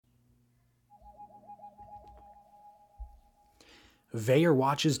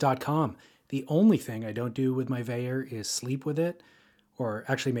VeyerWatches.com. The only thing I don't do with my Veyer is sleep with it, or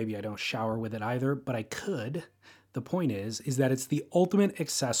actually maybe I don't shower with it either, but I could. The point is that it's the ultimate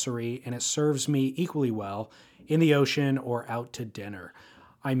accessory and it serves me equally well in the ocean or out to dinner.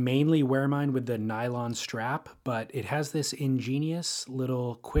 I mainly wear mine with the nylon strap, but it has this ingenious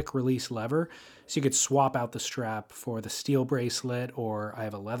little quick release lever. So you could swap out the strap for the steel bracelet, or I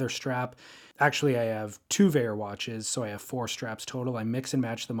have a leather strap. Actually, I have two Veyer watches, so I have 4 straps total. I mix and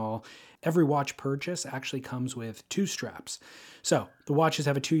match them all. Every watch purchase actually comes with 2 straps. So the watches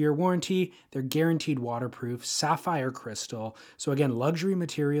have a 2-year warranty. They're guaranteed waterproof, sapphire crystal. So again, luxury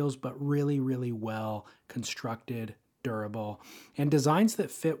materials, but really, really well constructed, durable, and designs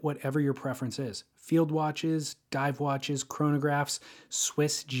that fit whatever your preference is. Field watches, dive watches, chronographs,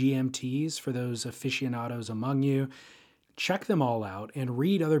 Swiss GMTs for those aficionados among you. Check them all out and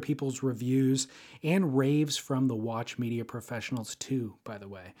read other people's reviews and raves from the watch media professionals too, by the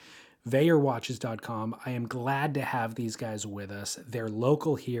way. VeyerWatches.com. I am glad to have these guys with us. They're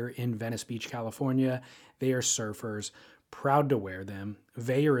local here in Venice Beach, California. They are surfers. Proud to wear them.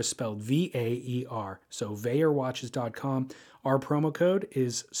 Veyer is spelled V-A-E-R. So VeyerWatches.com. Our promo code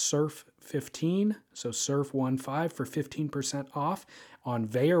is SURF15, so SURF15 for 15% off on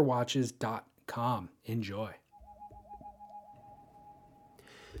VeyerWatches.com. Enjoy.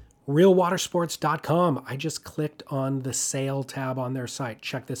 RealWatersports.com. I just clicked on the sale tab on their site.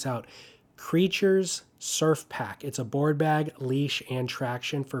 Check this out. Creatures Surf Pack. It's a board bag, leash, and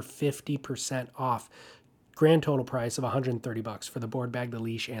traction for 50% off. Grand total price of $130 for the board bag, the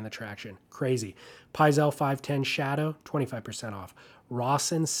leash, and the traction. Crazy. Paizel 510 Shadow, 25% off.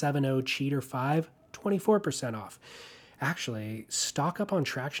 Rawson 7.0 Cheater 5, 24% off. Actually, stock up on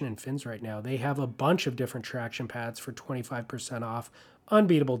traction and fins right now. They have a bunch of different traction pads for 25% off.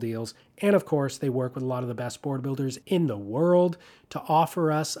 Unbeatable deals. And of course, they work with a lot of the best board builders in the world to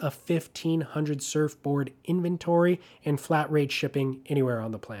offer us a 1,500 surfboard inventory and flat rate shipping anywhere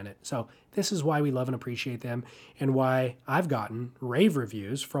on the planet. So this is why we love and appreciate them, and why I've gotten rave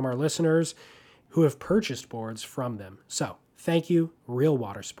reviews from our listeners who have purchased boards from them. So thank you,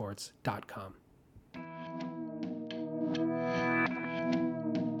 RealWatersports.com.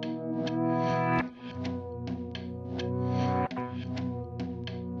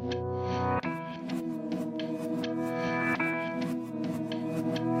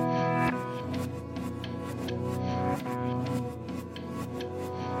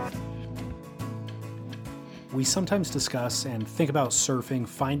 We sometimes discuss and think about surfing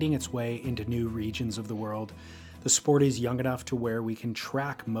finding its way into new regions of the world. The sport is young enough to where we can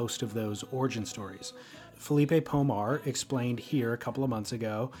track most of those origin stories. Felipe Pomar explained here a couple of months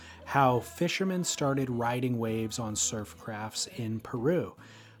ago how fishermen started riding waves on surf crafts in Peru.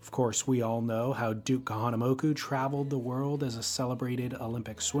 Of course, we all know how Duke Kahanamoku traveled the world as a celebrated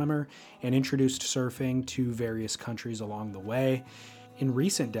Olympic swimmer and introduced surfing to various countries along the way. In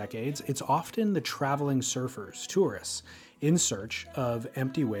recent decades, it's often the traveling surfers, tourists, in search of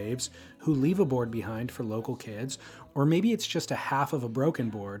empty waves who leave a board behind for local kids, or maybe it's just a half of a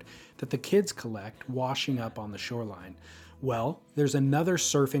broken board that the kids collect washing up on the shoreline. Well, there's another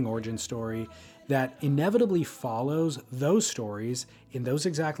surfing origin story that inevitably follows those stories in those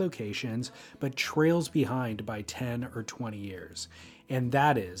exact locations, but trails behind by 10 or 20 years. And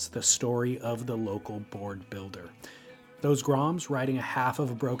that is the story of the local board builder. Those Groms riding a half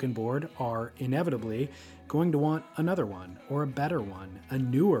of a broken board are inevitably going to want another one, or a better one, a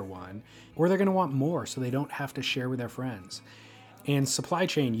newer one, or they're going to want more so they don't have to share with their friends. And supply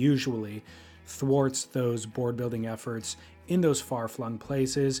chain usually thwarts those board building efforts in those far-flung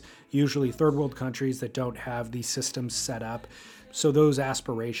places, usually third world countries that don't have these systems set up. So those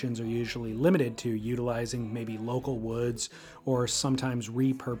aspirations are usually limited to utilizing maybe local woods, or sometimes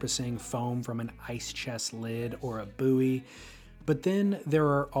repurposing foam from an ice chest lid or a buoy. But then there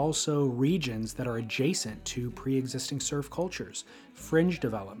are also regions that are adjacent to pre-existing surf cultures, fringe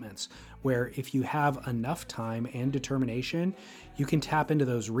developments, where if you have enough time and determination, you can tap into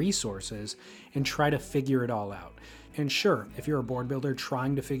those resources and try to figure it all out. And sure, if you're a board builder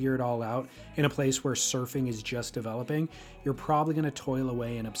trying to figure it all out in a place where surfing is just developing, you're probably going to toil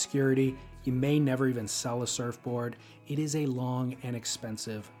away in obscurity. You may never even sell a surfboard. It is a long and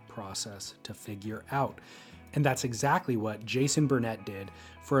expensive process to figure out. And that's exactly what Jason Burnett did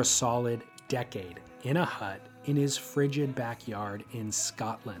for a solid decade in a hut in his frigid backyard in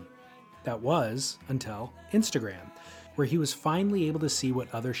Scotland. That was until Instagram, where he was finally able to see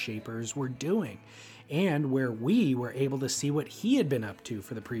what other shapers were doing, and where we were able to see what he had been up to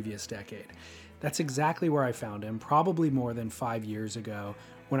for the previous decade. That's exactly where I found him, probably more than 5 years ago,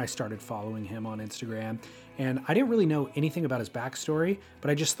 when I started following him on Instagram. And I didn't really know anything about his backstory,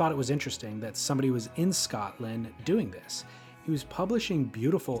 but I just thought it was interesting that somebody was in Scotland doing this. He was publishing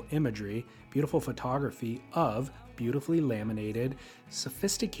beautiful imagery, beautiful photography of beautifully laminated,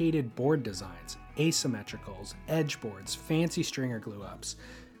 sophisticated board designs, asymmetricals, edge boards, fancy stringer glue ups.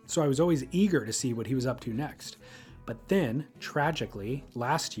 So I was always eager to see what he was up to next. But then, tragically,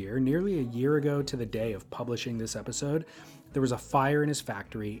 last year, nearly a year ago to the day of publishing this episode, there was a fire in his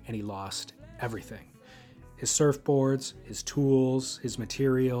factory and he lost everything. His surfboards, his tools, his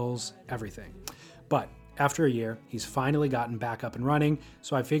materials, everything. But after a year, he's finally gotten back up and running,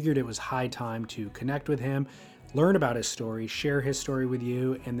 so I figured it was high time to connect with him, learn about his story, share his story with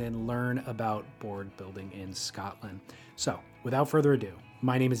you, and then learn about board building in Scotland. So, without further ado,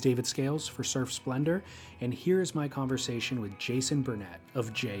 my name is David Scales for Surf Splendor, and here is my conversation with Jason Burnett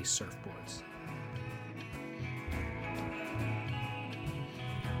of J Surfboards.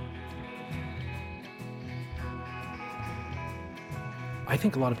 I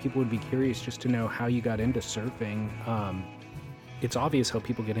think a lot of people would be curious just to know how you got into surfing. It's obvious how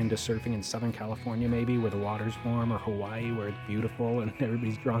people get into surfing in Southern California, maybe where the water's warm, or Hawaii where it's beautiful and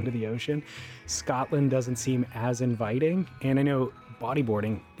everybody's drawn to the ocean. Scotland doesn't seem as inviting. And I know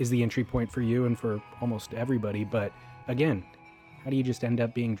bodyboarding is the entry point for you and for almost everybody. But again, how do you just end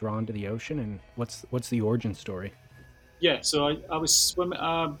up being drawn to the ocean, and what's the origin story? Yeah, so I was swimming.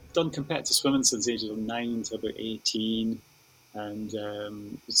 I've done competitive swimming since the age of 9 to about 18, and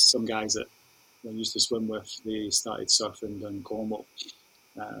some guys that I used to swim with, they started surfing down Cornwall,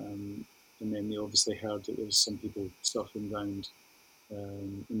 and then they obviously heard that there was some people surfing around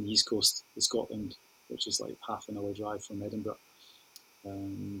in the east coast of Scotland, which is like half an hour drive from Edinburgh,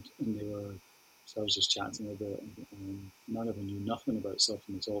 and they were. So I was just chatting about it, and none of them knew nothing about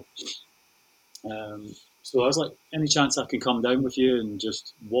surfing at all. So I was like, any chance I can come down with you and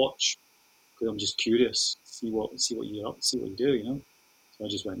just watch? Because I'm just curious, see what you're up, see what you do, you know. So I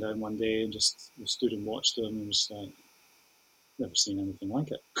just went down one day and just stood and watched them, and was like, never seen anything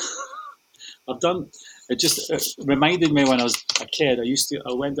like it. I've done it. It reminded me when I was a kid.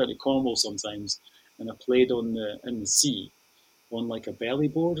 I went down to Cornwall sometimes, and I played in the sea on like a belly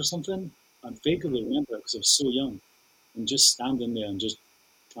board or something. I vaguely remember it because I was so young, and just standing there and just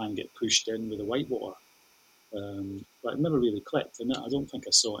trying to get pushed in with the white water. But it never really clicked, and I don't think I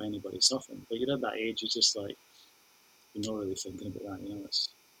saw anybody suffering. But you're at that age, you're just like, you're not really thinking about that, you know.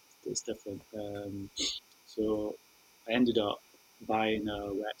 It's different. So I ended up buying a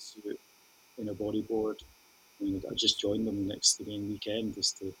wetsuit and a bodyboard, and I just joined them the next again weekend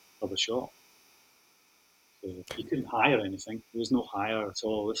just to have a shot. So you couldn't hire anything. There was no hire at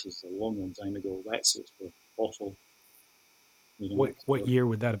all. This is a long, long time ago. Wetsuits were awful, you know. What So, year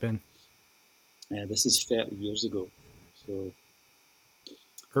would that have been? this is 30 years ago. So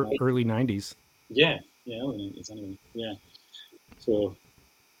Early 90s. yeah, yeah, early 90s anyway. Yeah. So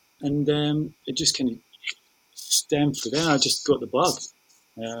and it just kind of stemmed from there. I just got the bug.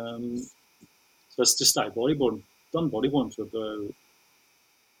 Um, so I just started bodyboarding. Done bodyboarding for about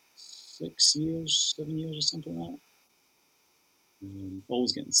 6 years, 7 years, or something like that.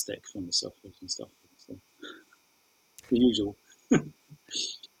 Always getting stick from the surfers and stuff. So the usual.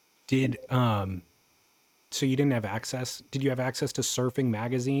 Did so you didn't have access? Did you have access to surfing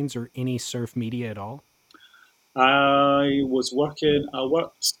magazines or any surf media at all? I worked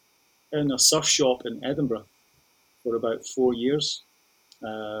in a surf shop in Edinburgh for about 4 years.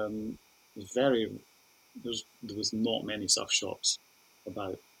 It was very there was not many surf shops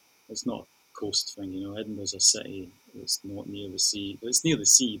about. It's not a coast thing, you know. Edinburgh's a city. It's not near the sea. It's near the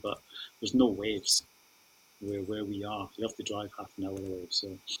sea, but there's no waves where we are. You have to drive half an hour away.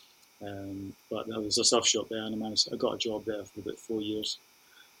 So, but there was a surf shop there, and I got a job there for about 4 years.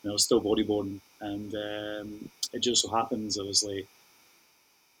 And I was still bodyboarding, and it just so happens I was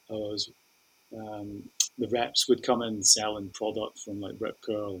the reps would come in selling product from like Rip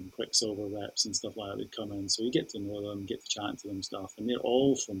Curl and Quicksilver reps and stuff like that. They'd come in, so you get to know them, get to chat to them and stuff, and they're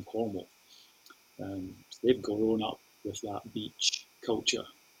all from Cornwall. So they've grown up with that beach culture,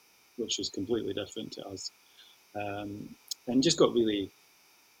 which is completely different to us, and just got really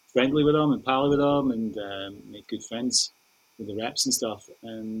friendly with them and pally with them, and made good friends with the reps and stuff,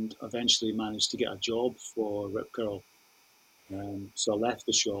 and eventually managed to get a job for Rip Curl. So I left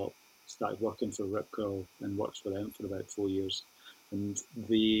the shop, started working for Rip Curl, and worked for them for about 4 years. And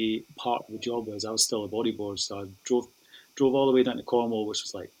the part of the job was I was still a bodyboard, so I drove all the way down to Cornwall, which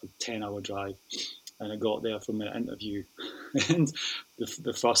was like a 10-hour drive. And I got there from an interview, and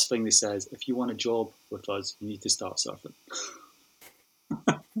the first thing they says, if you want a job with us, you need to start surfing.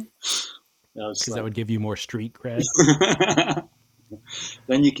 I was Because that like, would give you more street cred.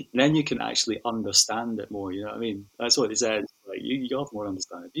 then you can actually understand it more. You know what I mean? That's what they said. Like you have more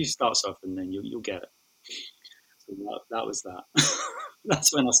understanding. If you start surfing, then you'll get it. So that was that.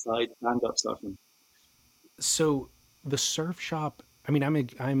 That's when I started stand up surfing. So the surf shop. I mean,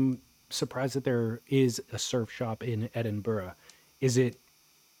 I'm surprised that there is a surf shop in Edinburgh. Is it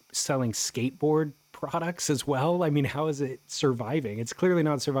selling skateboard products as well? I mean, how is it surviving? It's clearly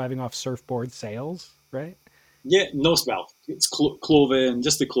not surviving off surfboard sales, right? Yeah, no, well, it's clothing,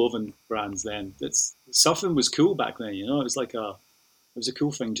 just the clothing brands. Then it's surfing was cool back then. You know, it was a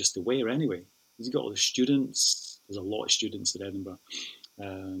cool thing just to wear anyway. You got all the students. There's a lot of students in Edinburgh,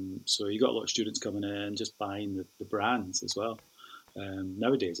 so you got a lot of students coming in just buying the brands as well.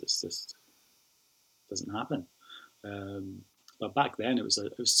 Nowadays, it's just doesn't happen. But back then, it was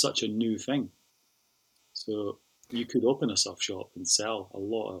such a new thing. So you could open a surf shop and sell a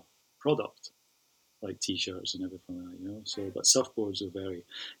lot of product like t-shirts and everything like that, you know. So, but surfboards are very.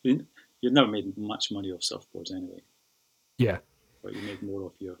 You never made much money off surfboards anyway, Yeah. but you made more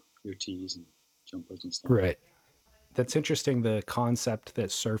off your tees and jumpers and stuff. Right. That's interesting. The concept that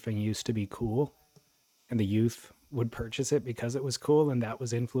surfing used to be cool and the youth would purchase it because it was cool and that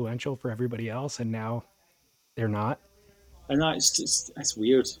was influential for everybody else. And now they're not. And that's just it's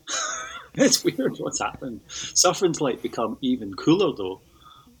weird. It's weird what's happened. Surfing's like become even cooler though,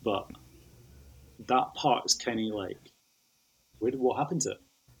 but that part is kind of like, what happened to it?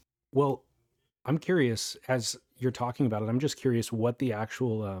 Well, I'm curious as you're talking about it, I'm just curious what the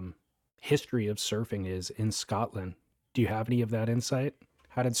actual history of surfing is in Scotland. Do you have any of that insight?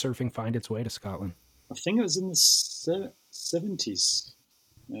 How did surfing find its way to Scotland? I think it was in the 70s.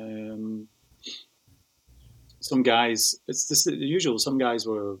 Um, some guys, it's the usual. Some guys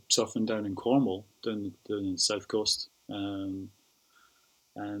were surfing down in Cornwall, down in the south coast, and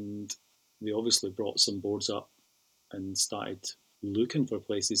they obviously brought some boards up and started looking for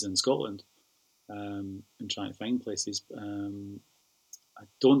places in Scotland and trying to find places. I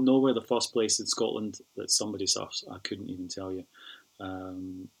don't know where the first place in Scotland that somebody surfs. I couldn't even tell you.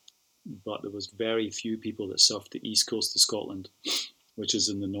 Um, but there was very few people that surfed the east coast of Scotland, which is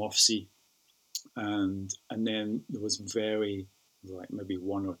in the North Sea, and then there was very like maybe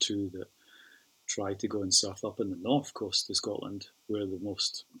one or two that tried to go and surf up in the north coast of Scotland, where the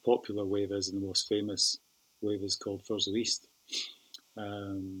most popular wave is and the most famous wave is called Furso East.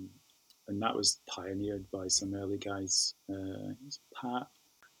 Um, and that was pioneered by some early guys. Pat,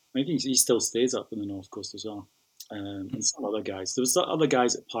 maybe he still stays up in the north coast as well. And some other guys. There was other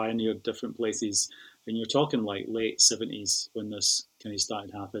guys that pioneered different places, and you're talking like late 70s when this kind of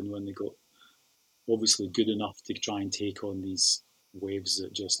started happening. When they got obviously good enough to try and take on these waves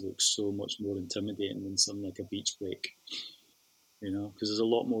that just look so much more intimidating than something like a beach break, you know, because there's a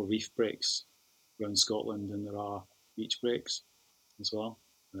lot more reef breaks around Scotland than there are beach breaks as well.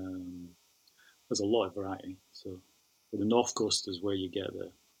 Um, there's a lot of variety. So, but the north coast is where you get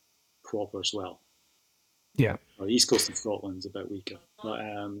the proper swell. Yeah. Or the east coast of Scotland's a bit weaker.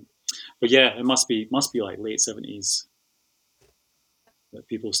 But yeah, it must be like late 70s that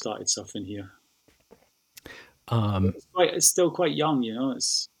people started surfing here. Um, It's still quite young, you know.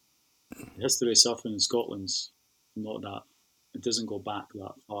 It's the history of surfing in Scotland's not that. It doesn't go back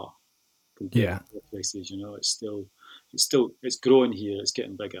that far compared to yeah. other places. You know, it's growing here. It's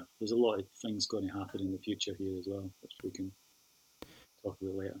getting bigger. There's a lot of things going to happen in the future here as well, which we can talk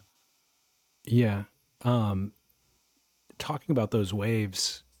about later. Yeah. Um, Talking about those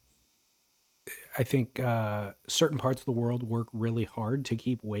waves, I think certain parts of the world work really hard to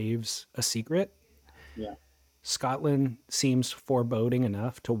keep waves a secret. Yeah, Scotland seems foreboding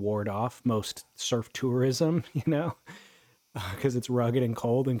enough to ward off most surf tourism, you know, because it's rugged and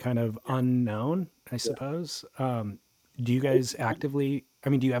cold and kind of unknown, I yeah. suppose. Do you guys actively, I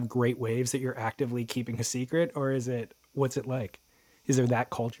mean, do you have great waves that you're actively keeping a secret, or is it, what's it like? Is there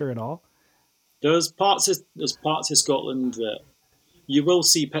that culture at all? There's parts of Scotland that you will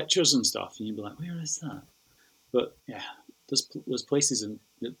see pictures and stuff, and you'll be like, where is that? But yeah, there's places in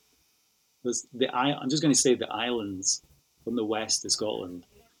there's I'm just going to say the islands from the west of Scotland.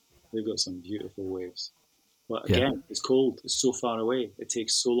 They've got some beautiful waves. But Yeah. again, it's cold. It's so far away. It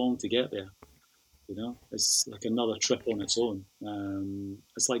takes so long to get there. You know, it's like another trip on its own.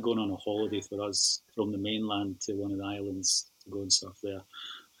 It's like going on a holiday for us from the mainland to one of the islands to go and surf there.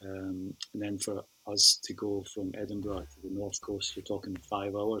 And then for us to go from Edinburgh to the north coast, you're talking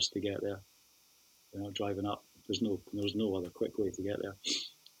 5 hours to get there. You know, driving up. There's no other quick way to get there.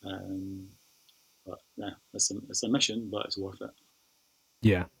 Um, but yeah, it's a mission, but it's worth it.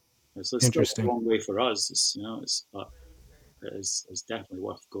 Yeah. It's still a Interesting. long way for us. But it's definitely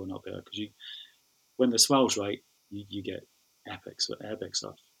worth going up there because when the swell's right, you get epic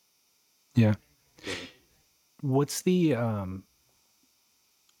stuff. Yeah. So What's the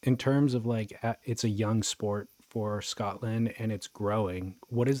in terms of like it's a young sport for Scotland and it's growing.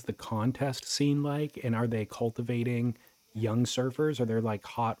 What is the contest scene like? And are they cultivating young surfers? Are there like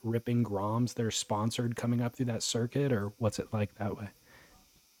hot ripping groms that are sponsored coming up through that circuit, or what's it like that way?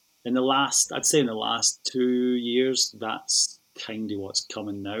 I'd say in the last 2 years, that's kind of what's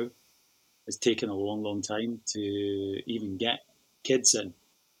coming now. It's taken a long, long time to even get kids in.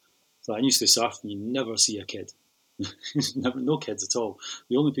 So I used to surf, and you never see a kid. Never, no kids at all.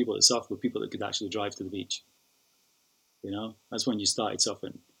 The only people that surf were people that could actually drive to the beach. That's when you started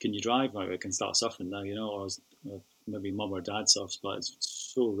surfing. Can you drive? Right, I can start surfing now. Or maybe mum or dad surfs, but it's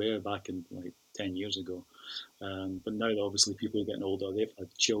so rare back in like 10 years ago. But now that obviously people are getting older, they've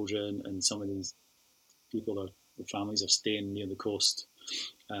had children, and some of these people are the families are staying near the coast.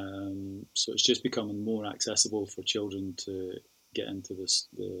 So it's just becoming more accessible for children to get into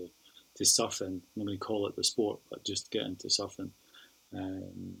to surfing. I'm not going to call it the sport, but just get into surfing.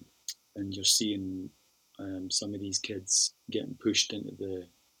 Um, and you're seeing some of these kids getting pushed into the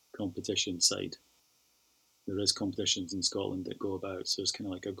competition side. There is competitions in Scotland that go about, so it's kind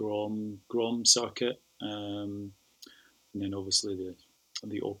of like a Grom circuit, and then obviously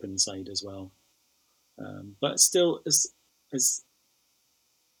the open side as well. But still, it's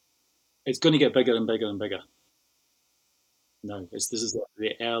it's going to get bigger and bigger and bigger. No, this is like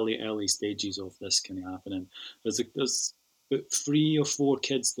the early stages of this kind of happening. There's about 3 or 4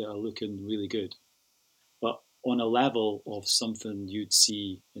 kids that are looking really good, but on a level of something you'd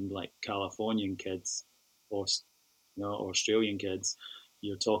see in like Californian kids or Australian kids.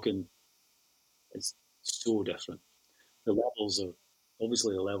 You're talking it's so different. The levels are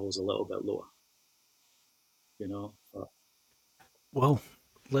obviously the levels a little bit lower, but Well,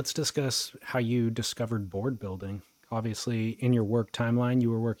 let's discuss how you discovered board building. Obviously, in your work timeline, you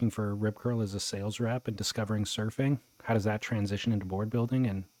were working for Rip Curl as a sales rep and discovering surfing. How does that transition into board building?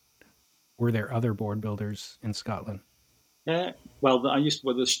 And were there other board builders in Scotland? well, I used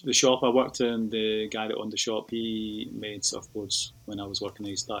with the shop I worked in. The guy that owned the shop, he made surfboards when I was working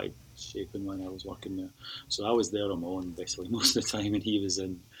there. He started shaping when I was working there, so I was there on my own basically most of the time, and he was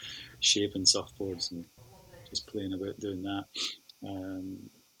in shaping surfboards and just playing about doing that. Um,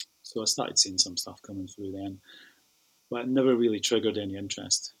 so I started seeing some stuff coming through then, but it never really triggered any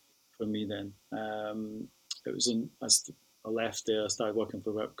interest for me then. It was as I left there, I started working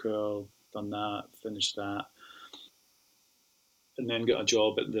for Rip Curl, done that, finished that, and then got a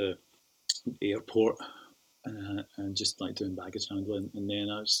job at the airport and just like doing baggage handling. And then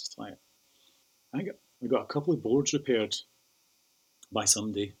I was just like, I got a couple of boards repaired by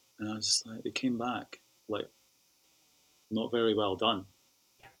somebody, and I was just like, they came back like not very well done,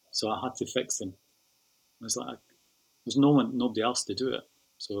 so I had to fix them. I was like, there's nobody else to do it,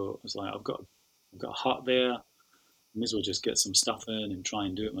 so I was like, I've got a hut there. I may as well just get some stuff in and try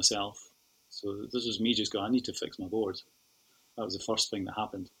and do it myself. So this was me just going, I need to fix my board. That was the first thing that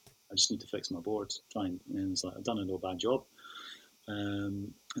happened. I just need to fix my board. And it's like I've done a no bad job.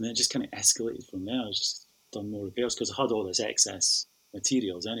 And then it just kind of escalated from there. I just done more repairs because I had all this excess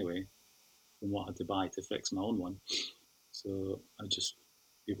materials anyway from what I had to buy to fix my own one. So I just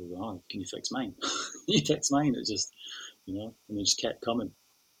people go, oh, can you fix mine? You fix mine. It just and it just kept coming,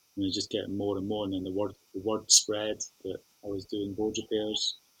 and it just getting more and more. And then the word spread that I was doing board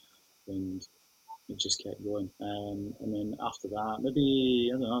repairs, and it just kept going. And then after that, maybe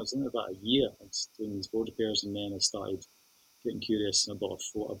I don't know, it was only about a year. I was doing these board repairs, and then I started getting curious. I bought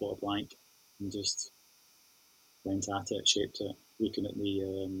a blank, and just went at it, shaped it, looking at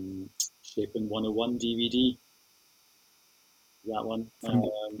the Shaping 101 DVD. That one. From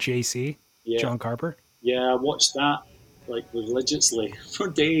JC, Yeah, John Carper? yeah, I watched that like religiously for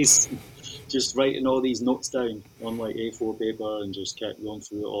days, just writing all these notes down on like A4 paper and just kept going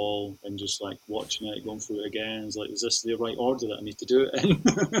through it all and just like watching it, going through it again. It's like, is this the right order that I need to do it in?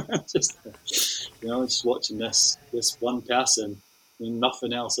 Just watching this one person, and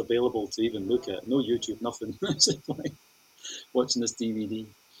nothing else available to even look at. No YouTube, nothing. Just like watching this DVD.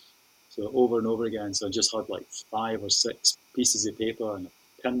 So over and over again. So I just had like 5 or 6 pieces of paper and I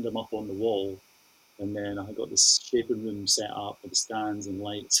pinned them up on the wall. And then I got this shaping room set up with the stands and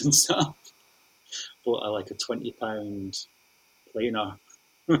lights and stuff. Bought like a £20 planer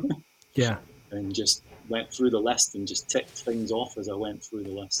Yeah. and just went through the list and just ticked things off as I went through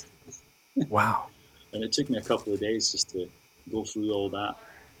the list. Wow. And it took me a couple of days just to go through all that.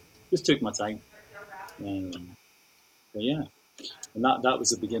 Just took my time. But yeah, and that was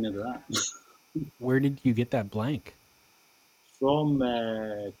the beginning of that. Where did you get that blank? From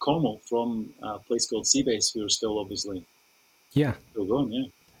Cornwall, from a place called Seabase, we were still obviously Yeah. Still going, yeah.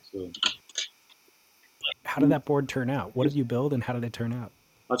 So How did that board turn out? What did you build and how did it turn out?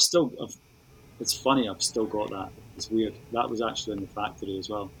 I've still, I've, it's funny, I've still got that. It's weird. That was actually in the factory as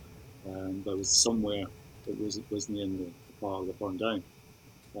well. But it was somewhere that wasn't in the part that burned down.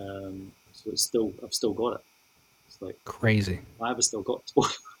 So it's still, I've still got it. It's like, Crazy. why have I still got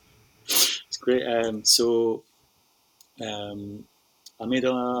this? It's great. I made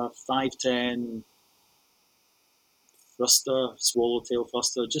a 510 thruster, swallowtail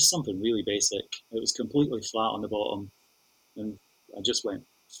thruster, just something really basic. It was completely flat on the bottom, and I just went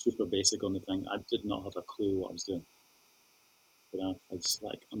super basic on the thing. I did not have a clue what I was doing. I just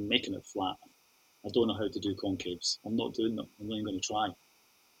like, I'm making it flat. I don't know how to do concaves. I'm not doing them. I'm not even going to try.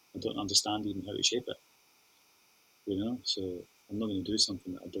 I don't understand even how to shape it. So I'm not going to do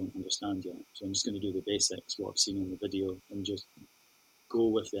something that I don't understand yet. So I'm just going to do the basics, what I've seen on the video, and just go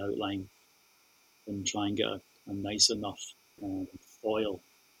with the outline and try and get a nice enough foil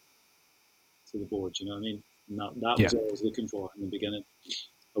to the board. You know what I mean? And that Yeah. was what I was looking for in the beginning.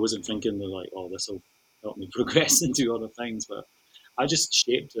 I wasn't thinking they're like, oh, this will help me progress into other things, but I just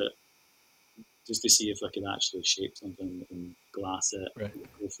shaped it just to see if I could actually shape something and glass it, Right.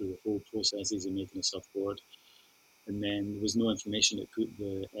 go through the whole processes of making a surfboard. And then there was no information that put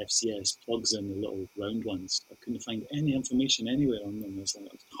the FCS plugs in, the little round ones. I couldn't find any information anywhere on them. I was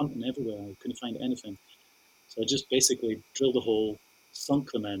hunting everywhere. I couldn't find anything. So I just basically drilled a hole,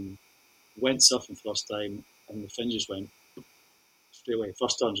 sunk them in, went surfing first time, and the fringes went straight away.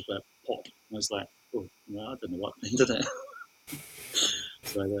 First time just went pop. And I was like, oh, no, I didn't know what did it.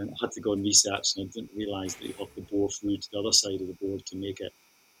 So I then had to go and research, and I didn't realise that you have to bore through to the other side of the board to make it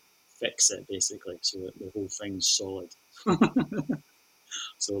fix it, basically, so that the whole thing's solid.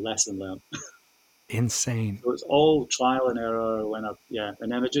 So lesson learned. Insane. So it's all trial and error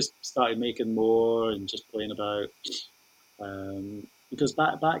and then I just started making more and just playing about. Because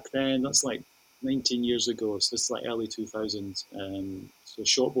back then, that's like 19 years ago, so it's like early 2000s. So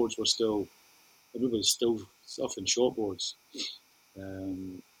shortboards were still, everybody's still surfing shortboards.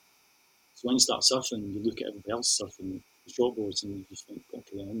 Um, so when you start surfing, you look at everybody else surfing the shortboards and you think,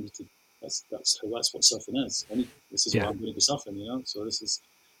 okay, I need to. That's what surfing is. This is what Yeah. I'm going to be surfing. So this is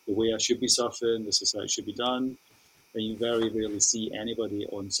the way I should be surfing. This is how it should be done. And you very rarely see anybody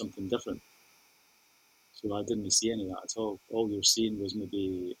on something different. So I didn't see any of that at all. All you're seeing was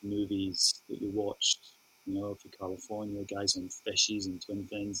maybe movies that you watched, for California, guys on fishies and twin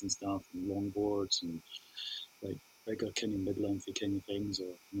fins and stuff, and longboards and like bigger kind of mid-lengthy kind of things,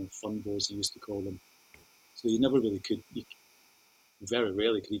 or fun boards you used to call them. So you never really could, you very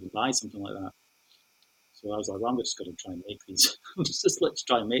rarely could even buy something like that. So I was like, well, I'm just going to try and make these. Just let's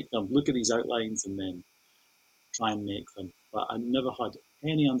try and make them. Look at these outlines and then try and make them. But I never had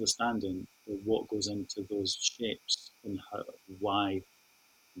any understanding of what goes into those shapes and why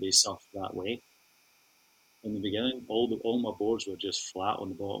they surf that way. In the beginning, all my boards were just flat on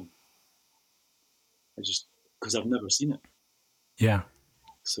the bottom. I just because I've never seen it, Yeah.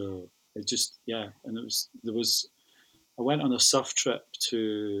 so it just and there was I went on a surf trip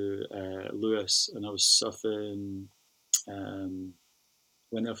to Lewis and I was surfing. Um,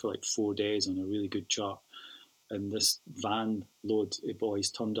 went there for like 4 days on a really good chart, and this van load of boys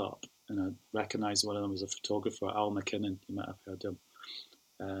turned up, and I recognised one of them as a photographer, Al McKinnon. You might have heard him.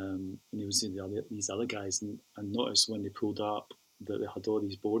 And he was in these other guys, and I noticed when they pulled up that they had all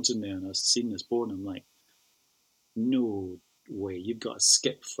these boards in there, and I was seeing this board, and I'm like, no way, you've got a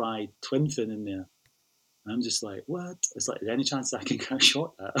skip fried twin fin in there. And I'm just like, what? It's like, is there any chance that I can get a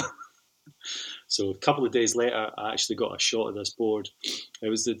shot at? So a couple of days later, I actually got a shot of this board. It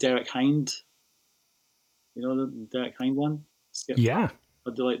was the Derek Hind, the Derek Hind one, skip fried. Yeah.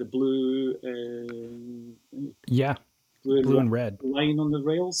 Had the like the blue, Yeah. blue and Blue red and red. line on the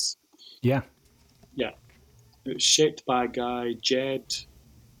rails. Yeah. Yeah, it was shaped by a guy, Jed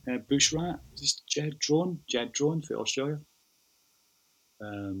Bushrat, just Jed Drone for Australia.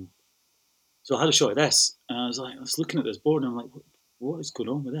 Um, so I had a shot of this, and I was looking at this board, and I'm like, what is going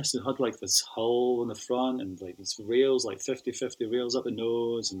on with this? It had like this hull in the front, and like these rails, like 50-50 rails up the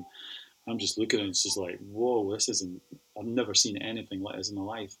nose, and I'm just looking at it, and it's just like, whoa, this isn't. I've never seen anything like this in my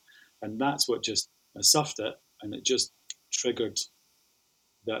life, and that's what just I surfed it, and it just triggered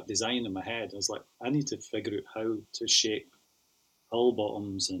that design in my head. I was like, I need to figure out how to shape hull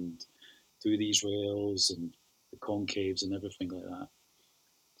bottoms and do these rails and the concaves and everything like that.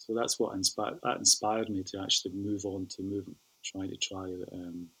 So that's what inspired me to actually move on to try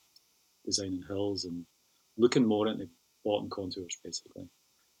designing hills and looking more into bottom contours basically,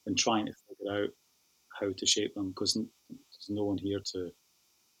 and trying to figure out how to shape them because there's no one here to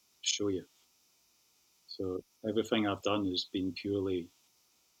show you. So Everything I've done has been purely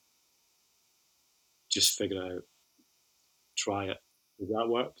just figure it out, try it. Does that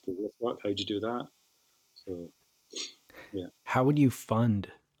work? Does this work? How'd you do that? So yeah, How would you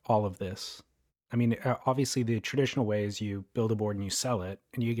fund all of this? I mean, obviously, the traditional way is you build a board and you sell it,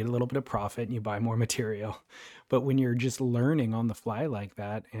 and you get a little bit of profit and you buy more material. But when you're just learning on the fly like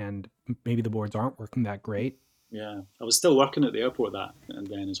that, and maybe the boards aren't working that great, yeah. I was still working at the airport that and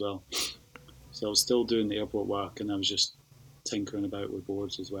then as well. So I was still doing the airport work, and I was just tinkering about with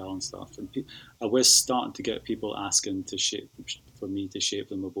boards as well and stuff. And I was starting to get people asking to shape for me to shape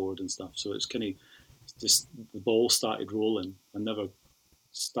them a board and stuff. So it's kind of just the ball started rolling. I never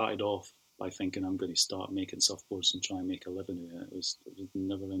started off by thinking I'm going to start making surfboards and try and make a living of it. It was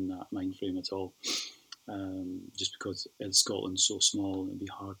never in that mind frame at all. Just because Scotland's so small, it'd be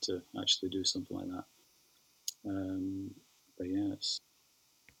hard to actually do something like that. But yeah, it's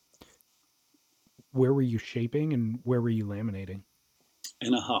where were you shaping and where were you laminating?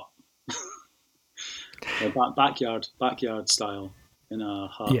 in a hut, backyard style, in a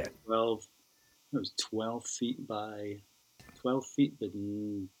hut. Yeah. 12, it was 12 feet by 12 feet, but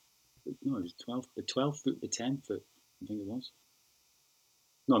no, it was 12 foot by 10 foot. I think it was.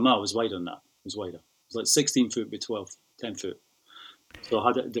 No, it was wider than that. It was wider. It was like 16 foot by 12, 10 foot. So I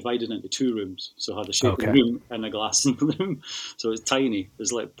had it divided into two rooms. So I had a shaping Okay. room and a glassing room. So it's tiny.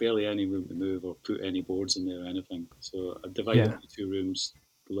 There's like barely any room to move or put any boards in there or anything. So I divided it Yeah. into two rooms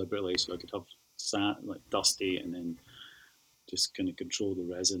deliberately so I could have sat like dusty and then just kind of control the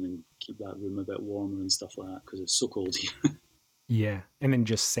resin and keep that room a bit warmer and stuff like that because it's so cold here. Yeah. And then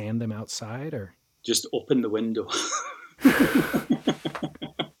just sand them outside or? Just open the window.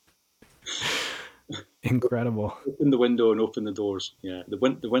 Incredible. Open the window and open the doors. Yeah, the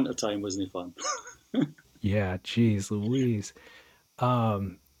winter time wasn't fun. Yeah. Geez, Louise.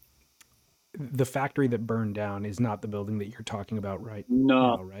 Um, the factory that burned down is not the building that you're talking about right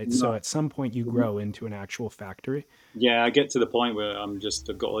No, now, right? no. So at some point you grow into an actual factory. Yeah, I get to the point where I've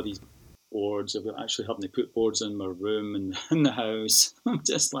got all these boards. I've actually having to put boards in my room and in the house. I'm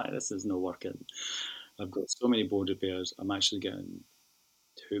just like, this is no working. I've got so many board repairs. I'm actually getting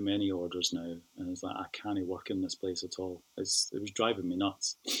too many orders now, and it's like I can't work in this place at all. It was driving me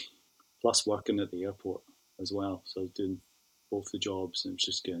nuts. Plus working at the airport as well, so I was doing both the jobs, and it was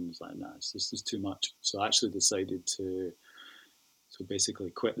just getting it's like, nah, this is too much. So I actually decided to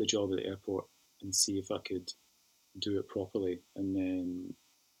basically quit the job at the airport and see if I could do it properly, and then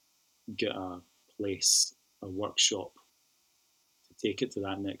get a place, a workshop to take it to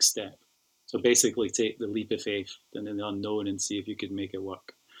that next step. So basically, take the leap of faith and in the unknown and see if you could make it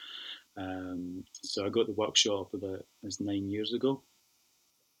work. So I got the workshop about it was 9 years ago,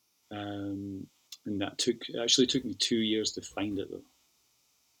 and that actually took me 2 years to find it though.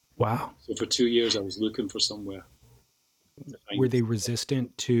 Wow. So for 2 years, I was looking for somewhere to Were find. they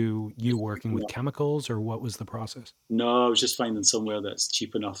resistant to you working with No, chemicals or what was the process? no, I was just finding somewhere that's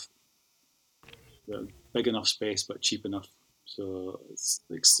cheap enough, big enough space but cheap enough. So it's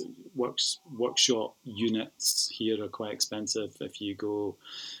like workshop units here are quite expensive if you go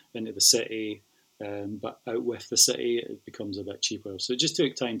into the city, but out with the city it becomes a bit cheaper. So it just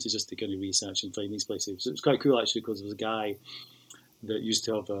took time to kind of research and find these places. So it was quite cool actually because there was a guy that used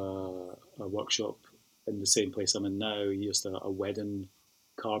to have a workshop in the same place I'm in now. He used to have a wedding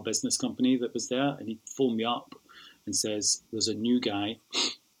car business company that was there, and he phoned me up and says, "There's a new guy."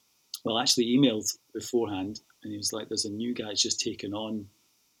 Well, actually, emailed beforehand, and he was like, "There's a new guy that's just taken on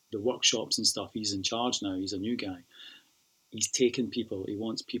the workshops and stuff. He's in charge now. He's a new guy. He's taking people. He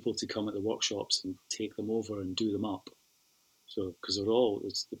wants people to come at the workshops and take them over and do them up." So, because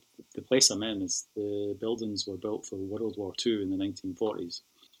the place I'm in is the buildings were built for World War II in the 1940s.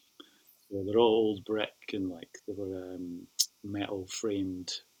 So they're all old brick and like they were metal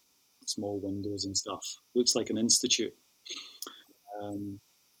framed small windows and stuff. Looks like an institute. Um,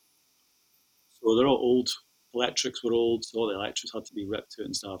 so they're all old. Electrics were old, so all the electrics had to be ripped out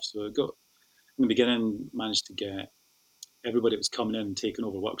and stuff. So I got in the beginning managed to get everybody that was coming in and taking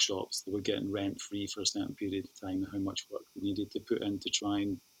over workshops. They were getting rent free for a certain period of time. How much work they needed to put in to try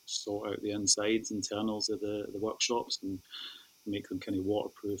and sort out the insides, internals of the workshops and make them kind of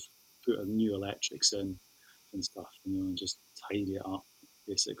waterproof. Put a new electrics in and stuff, and just tidy it up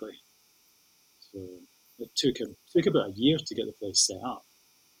basically. So it took about a year to get the place set up.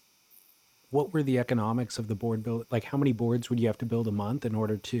 What were the economics of the board build? Like, how many boards would you have to build a month in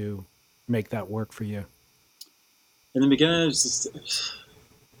order to make that work for you? In the beginning, it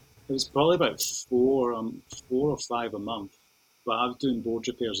was probably about 4 or 5 a month, but I was doing board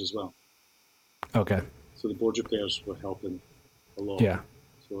repairs as well. Okay. So the board repairs were helping a lot. Yeah.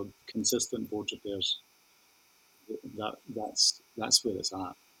 So consistent board repairs. That's where it's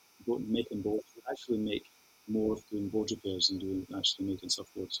at. Making boards, you actually make more doing board repairs than doing actually making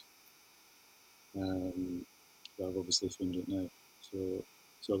surfboards. Um, but I've obviously found it now. So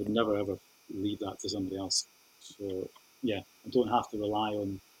I would never ever leave that to somebody else. So yeah, I don't have to rely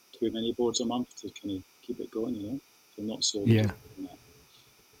on too many boards a month to kind of keep it going. So I'm not sold just Yeah. on that.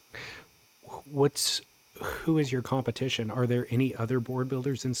 What's who is your competition? Are there any other board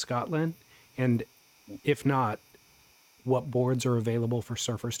builders in Scotland? And Yeah. if not, what boards are available for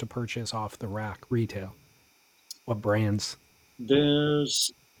surfers to purchase off the rack retail? What brands?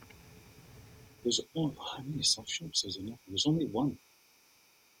 There's how many surf shops is there? There's only one.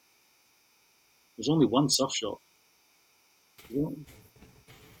 There's only one surf shop.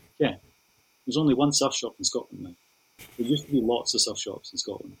 Yeah, there's only one surf shop in Scotland now. There used to be lots of surf shops in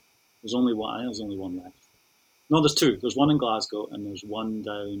Scotland. There's only one. I think there's only one left. No, there's two. There's one in Glasgow and there's one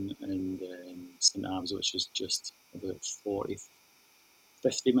down in St Ives, which is just about 40,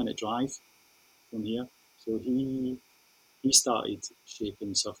 50-minute drive from here. So he started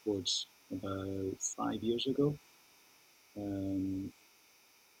shaping surfboards about 5 years ago. Um,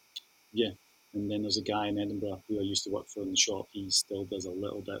 yeah, and then there's a guy in Edinburgh who I used to work for in the shop. He still does a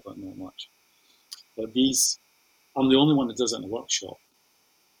little bit, but not much. But I'm the only one that does it in the workshop.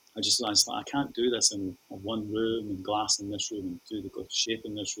 I was like, I can't do this in one room and glass in this room and do the shape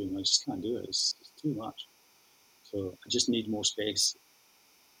in this room. I just can't do it. It's too much. So I just need more space.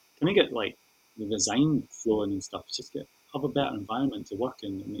 Can we get like the design flowing and stuff? Just have a better environment to work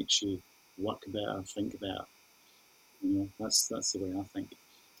in that makes you work better, think better. That's the way I think.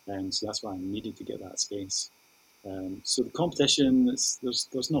 So that's why I needed to get that space. So the competition,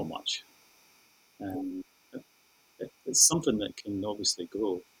 there's not much. Um, it's something that can obviously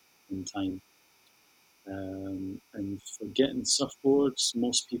grow in time. And for getting surfboards,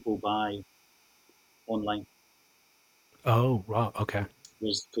 most people buy online. Oh, wow. Okay.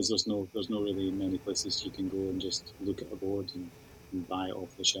 Because there's no really many places you can go and just look at a board and buy it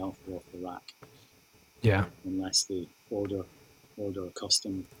off the shelf or off the rack, Yeah. unless they order a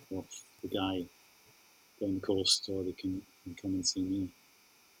custom off the guy down the coast, or they can come and see me.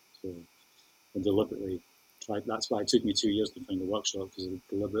 So I deliberately tried. That's why it took me 2 years to find a workshop, because I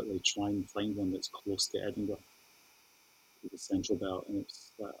deliberately try and find one that's close to Edinburgh, the central belt. And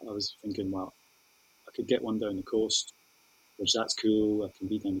I was thinking, well, I could get one down the coast, which that's cool. I can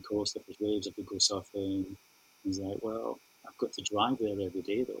be down the coast. If there's waves, I could go surfing. And he's like, well, I've got to drive there every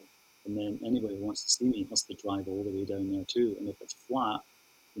day though. And then anybody who wants to see me has to drive all the way down there too. And if it's flat,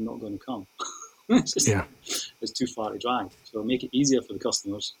 they're not going to come. Yeah. It's too far to drive. So make it easier for the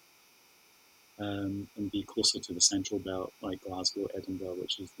customers, and be closer to the central belt, like Glasgow, Edinburgh,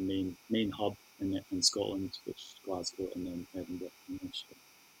 which is the main hub in Scotland, which is Glasgow and then Edinburgh.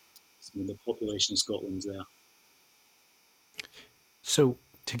 So the population of Scotland's there. So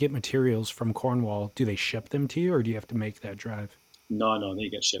to get materials from Cornwall, do they ship them to you or do you have to make that drive? No, they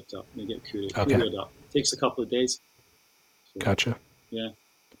get shipped up. They get Okay. couriered up. It takes a couple of days. So Gotcha. yeah,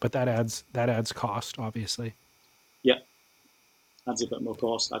 But that adds cost, obviously. yeah, adds a bit more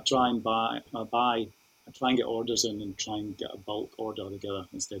cost. I try and get orders in and try and get a bulk order together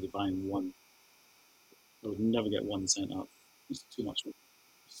instead of buying one. I would never get one sent up. It's too much.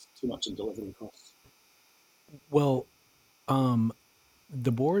 It's too much in delivery costs. Well, um,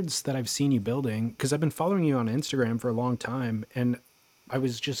 the boards that I've seen you building, because I've been following you on Instagram for a long time, and I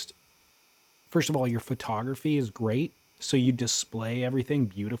was just, first of all, your photography is great. So you display everything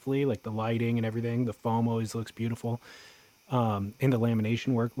beautifully, like the lighting and everything. The foam always looks beautiful, and the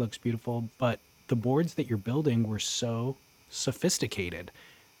lamination work looks beautiful. But the boards that you're building were so sophisticated.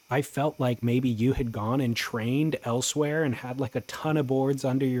 I felt like maybe you had gone and trained elsewhere and had like a ton of boards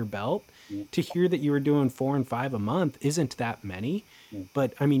under your belt. Yeah, To hear that you were doing 4 and 5 a month isn't that many. yeah,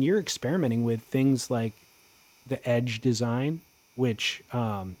 But I mean, you're experimenting with things like the edge design, which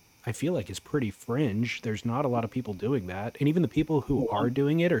I feel like is pretty fringe. There's not a lot of people doing that. And even the people who no, are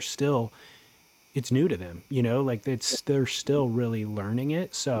doing it are still, it's new to them, like they're still really learning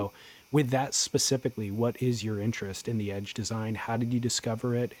it. So with that specifically, what is your interest in the edge design? How did you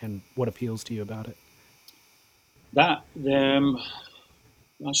discover it and what appeals to you about it? that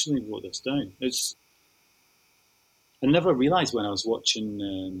I actually wrote this down. I never realised when I was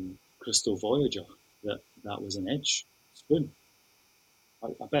watching Crystal Voyager that that was an edge spoon.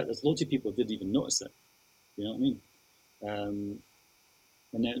 I bet there's loads of people that didn't even notice it. You know what I mean? Um,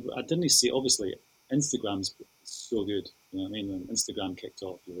 and then I didn't see, obviously, Instagram's so good. You know what I mean? When Instagram kicked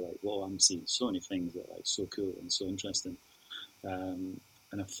off, you were like, "Whoa, I'm seeing so many things that are like so cool and so interesting." Um,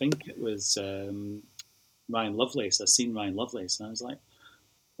 and I think it was Ryan Lovelace. I seen Ryan Lovelace, and I was like,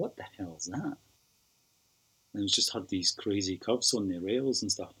 "What the hell is that?" and it just had these crazy curves on the rails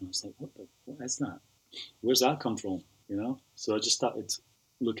and stuff. And I was like, what is that? Where's that come from? So I just started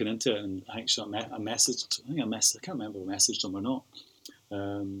looking into it, and actually I messaged. I can't remember if I messaged them or not.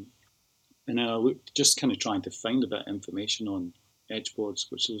 And then I looked, just kind of trying to find a bit of information on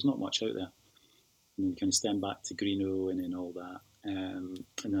edgeboards, which there was not much out there. And then kind of stem back to Greeno and then all that. And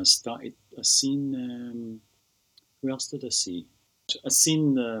I seen, who else did I see? I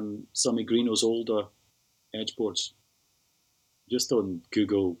seen some of Greeno's older edgeboards just on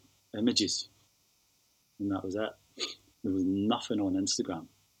Google Images, and that was it. There was nothing on Instagram.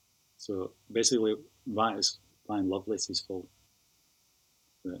 So basically, that is Brian Lovelace's fault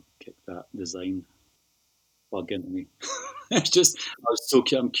that kicked that design bug into me.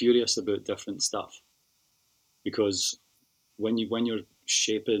 I'm curious about different stuff, because when you're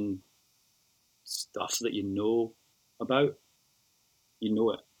shaping stuff that you know about, you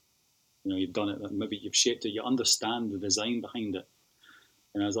know it. You've done it. Maybe you've shaped it. You understand the design behind it.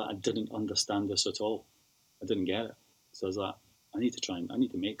 And I was like, I didn't understand this at all. I didn't get it. So I was like, I need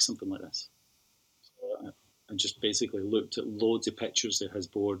to make something like this. So I just basically looked at loads of pictures of his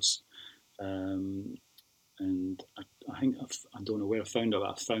boards, and I think I don't know where I found out.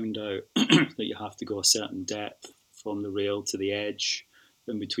 But I found out that you have to go a certain depth from the rail to the edge,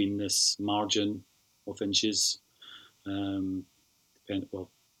 in between this margin of inches.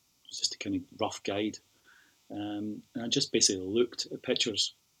 It's just a kind of rough guide. And I just basically looked at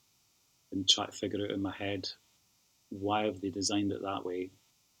pictures and tried to figure out in my head, why have they designed it that way,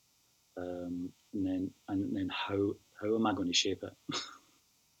 and then how am I going to shape it?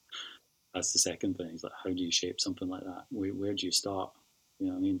 That's the second thing. Is like, how do you shape something like that? Where do you start? You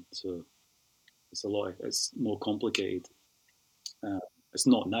know what I mean? So it's more complicated. It's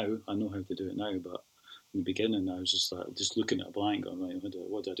not now. I know how to do it now, but in the beginning, I was just looking at a blank, going, right,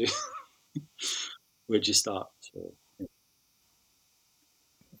 what do I do? Where do you start? So, yeah.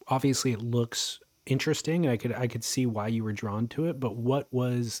 Obviously it looks interesting. I could see why you were drawn to it, but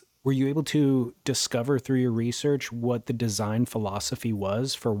were you able to discover through your research what the design philosophy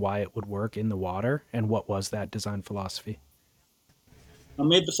was for why it would work in the water, and what was that design philosophy? I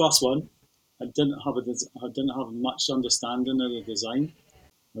made the first one. I didn't have much understanding of the design.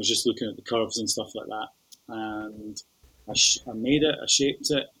 I was just looking at the curves and stuff like that, and I made it. I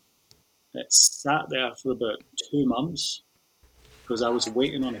shaped it. It sat there for about 2 months because I was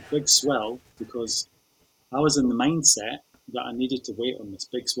waiting on a big swell, because I was in the mindset that I needed to wait on this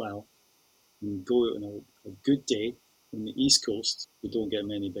big swell and go out on a good day on the East Coast. We don't get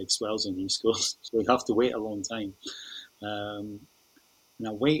many big swells on the East Coast, so we have to wait a long time. Um, and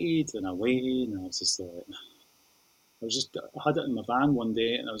I waited and I waited, and I was just like, I had it in my van one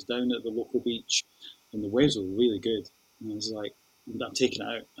day, and I was down at the local beach, and the waves were really good. And I was like, I'm taking it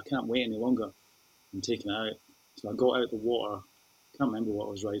out. I can't wait any longer. I'm taking it out. So I got out the water. I can't remember what I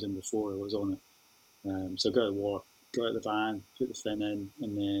was riding before I was on it. So I got out the water, got out the van, put the fin in,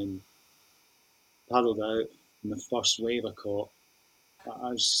 and then paddled out. And the first wave I caught,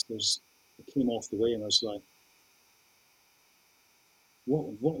 I came off the wave, and I was like,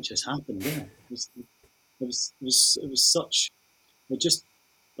 what just happened there? It was such, it just,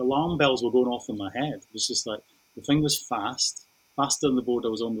 the alarm bells were going off in my head. It was just like, the thing was faster than the board I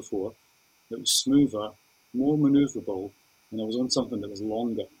was on before. It was smoother, more manoeuvrable, and I was on something that was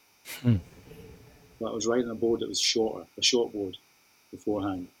longer. But I was riding a board that was shorter, a short board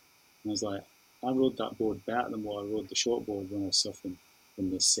beforehand. And I was like, I rode that board better than what I rode the short board when I was surfing in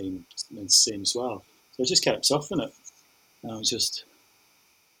the same swell. So I just kept surfing it. And I was just,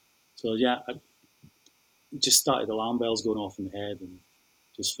 so yeah, I just started alarm bells going off in the head, and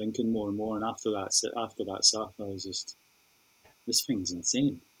just thinking more and more. And after that surf, I was just, this thing's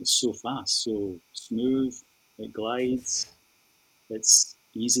insane. It's so fast, so smooth. It glides. It's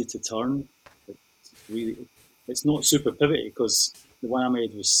easy to turn. It's really, it's not super pivoty, because the one I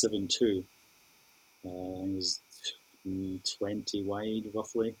made was 7.2. It was 20 wide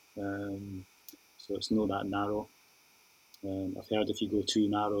roughly, so it's not that narrow. I've heard if you go too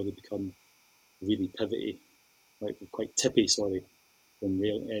narrow, they become really pivoty, like quite tippy. Sorry, from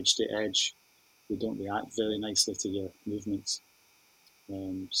rail edge to edge. They don't react very nicely to your movements.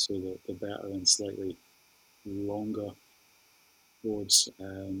 So they're better in slightly longer boards,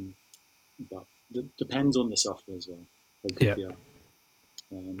 but it depends on the surfer as well, how good Yeah. they are.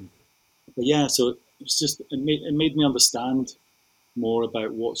 But yeah, so it made me understand more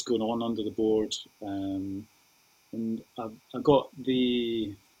about what's going on under the board, and I got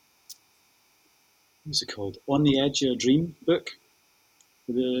the, what's it called, On the Edge of a Dream book,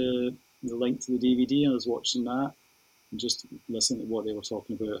 the link to the DVD. I was watching that, and just listen to what they were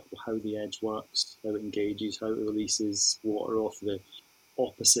talking about, how the edge works, how it engages, how it releases water off the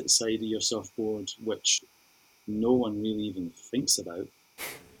opposite side of your surfboard, which no one really even thinks about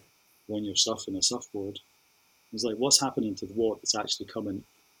when you're surfing a surfboard. It's like, what's happening to the water that's actually coming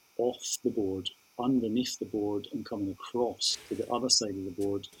off the board, underneath the board, and coming across to the other side of the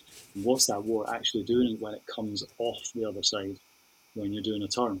board? And what's that water actually doing when it comes off the other side when you're doing a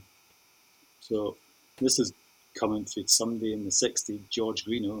turn? So this is coming from somebody in the 60s, George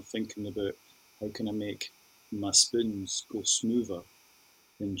Greeno, thinking about how can I make my spoons go smoother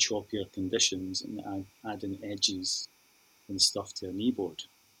in choppier conditions, and adding edges and stuff to a kneeboard,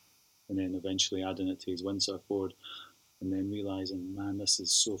 and then eventually adding it to his windsurf board, and then realizing, man, this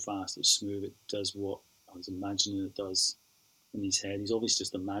is so fast, it's smooth, it does what I was imagining it does in his head. He's always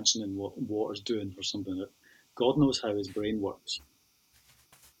just imagining what water's doing for something that God knows how his brain works,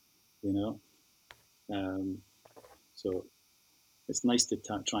 you know. Um, so it's nice to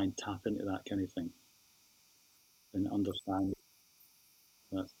try and tap into that kind of thing and understand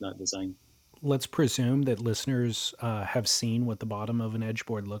that design. Let's presume that listeners have seen what the bottom of an edge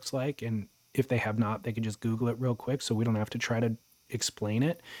board looks like. And if they have not, they can just Google it real quick so we don't have to try to explain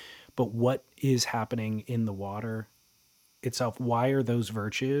it. But what is happening in the water itself? Why are those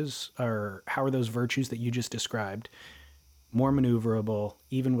virtues, or how are those virtues that you just described more maneuverable,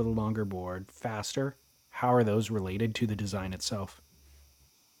 even with a longer board, faster? How are those related to the design itself?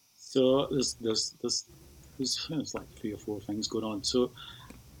 So there's like three or four things going on. So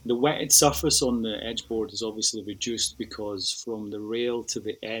the wetted surface on the edge board is obviously reduced because from the rail to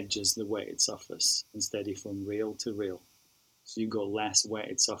the edge is the wetted surface instead of from rail to rail. So you've got less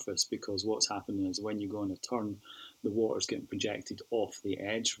wetted surface because what's happening is when you go on a turn, the water's getting projected off the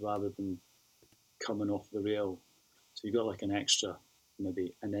edge rather than coming off the rail. So you've got like an extra,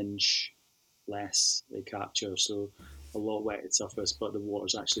 maybe an inch less they capture. So a lot wetted surface, but the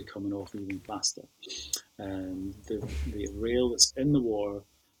water's actually coming off even faster. The rail that's in the water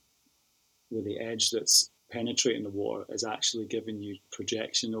with the edge that's penetrating the water is actually giving you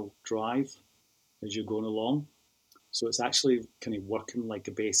projectional drive as you're going along. So it's actually kind of working like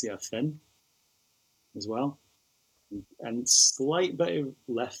a base of a fin as well. And slight bit of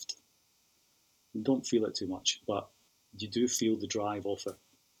lift. You don't feel it too much, but you do feel the drive off it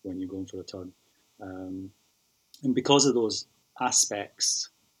when you're going for a turn. Um, and because of those aspects,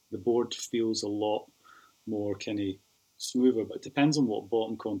 the board feels a lot more kind of smoother, but it depends on what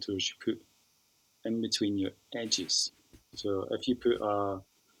bottom contours you put in between your edges. So if you put a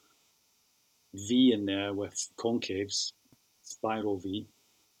V in there with concaves, spiral V,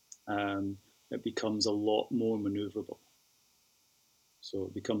 it becomes a lot more maneuverable. So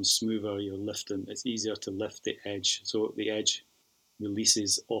it becomes smoother, you're lifting, it's easier to lift the edge. So the edge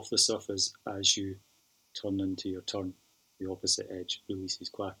releases off the surface as you turn into your turn. The opposite edge releases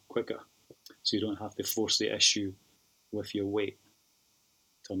quicker. So you don't have to force the issue with your weight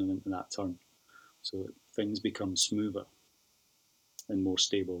turning into that turn. So things become smoother and more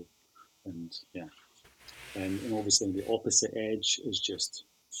stable. And yeah. And obviously the opposite edge is just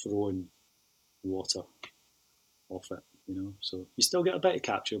throwing water off it, you know. So you still get a bit of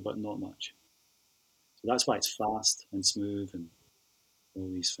capture, but not much. So that's why it's fast and smooth and all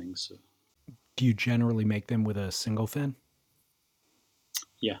these things. So Do you generally make them with a single fin?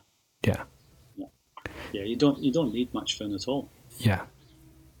 yeah, Yeah. yeah, yeah. You don't need much fin at all. Yeah.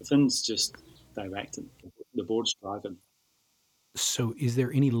 The fin's just directing. The board's driving. So is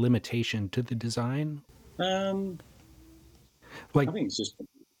there any limitation to the design? Um, Like I think it's just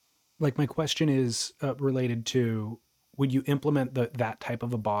my question is related to, would you implement that type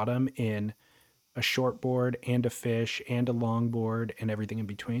of a bottom in a short board and a fish and a long board and everything in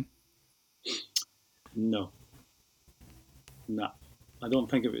between? no, no. I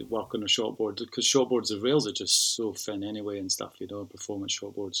don't think it would work on a shortboard because shortboards, the rails are just so thin anyway and stuff. You know, performance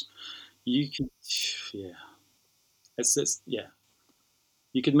shortboards. You can, yeah, it's yeah.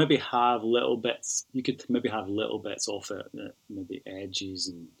 You could maybe have little bits. You could maybe have little bits off it, maybe edges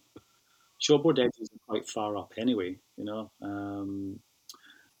and shortboard edges are quite far up anyway. You know,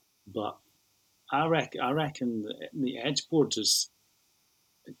 but I reckon the edge board just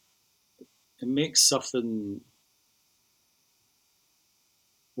it makes surfing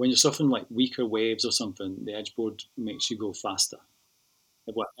when you're surfing like weaker waves or something. The edge board makes you go faster.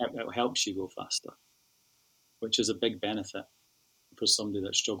 It helps you go faster, which is a big benefit for somebody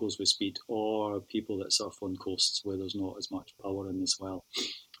that struggles with speed or people that surf on coasts where there's not as much power in as well.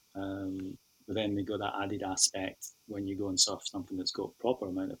 But then they got that added aspect when you go and surf something that's got proper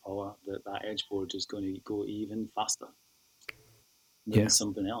amount of power, that edge board is going to go even faster than Yeah.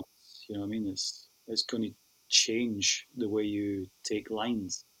 something else. You know what I mean? It's going to change the way you take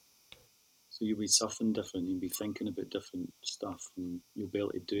lines. So you'll be surfing different, you'll be thinking about different stuff, and you'll be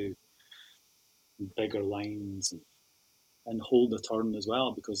able to do bigger lines and hold the turn as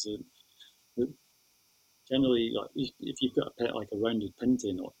well. Because the generally, like, if you've got a like a rounded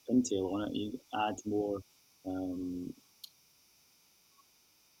pintail on it, you add more um,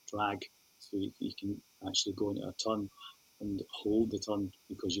 drag, so you can actually go into a turn and hold the turn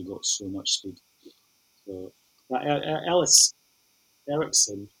because you've got so much speed. So, Ellis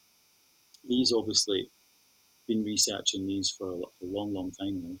Ericsson, he's obviously been researching these for a long, long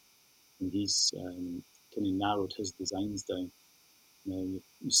time now, and he's kind of narrowed his designs down. Now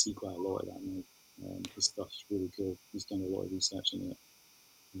you see quite a lot of that now. His stuff's really cool. He's done a lot of research in it.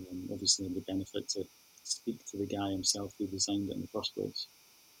 Obviously, the benefit to speak to the guy himself who designed it in the first place,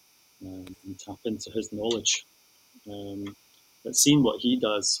 and tap into his knowledge. But seeing what he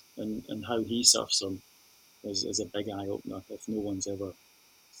does and how he surfs them is a big eye opener. If no one's ever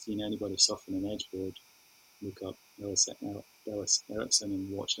seen anybody surfing an edgeboard, look up Ellis Ericsson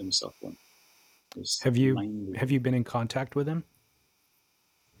and watch him surf one. It's Have you mind have you been in contact with him?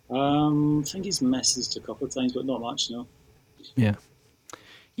 I think he's messaged a couple of times, but not much, no. Yeah.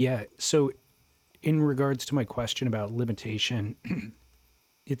 Yeah. So in regards to my question about limitation,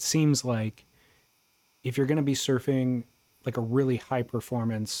 it seems like if you're going to be surfing like a really high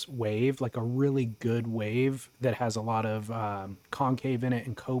performance wave, like a really good wave that has a lot of concave in it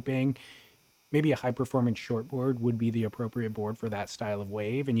and coping, maybe a high performance shortboard would be the appropriate board for that style of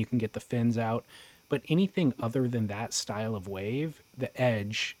wave, and you can get the fins out. But anything other than that style of wave, the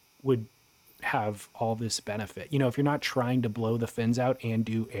edge would have all this benefit. You know, if you're not trying to blow the fins out and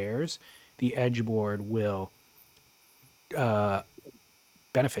do airs, the edge board will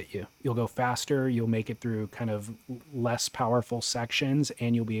benefit you. You'll go faster, you'll make it through kind of less powerful sections,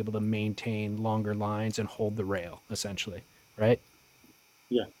 and you'll be able to maintain longer lines and hold the rail, essentially. Right?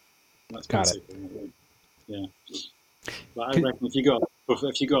 Yeah, that's Got it. basically it. Yeah, but I reckon if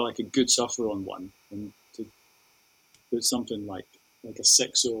you got like a good surfer on one, and to put something like a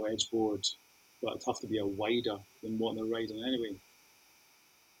 6.0 edge board, but it'd have to be a wider than what they're riding anyway,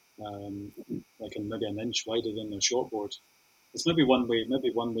 um, like maybe an inch wider than their shortboard. It's maybe one way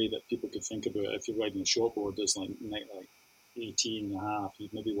that people could think about it. If you're riding a shortboard that's like 18 and a half,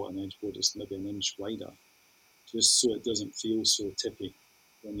 you'd maybe want an edge board that's maybe an inch wider, just so it doesn't feel so tippy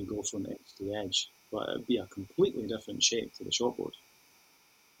when you go from edge to edge. But it'd be a completely different shape to the shortboard.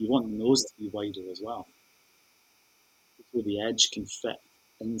 You want the nose to be wider as well, so the edge can fit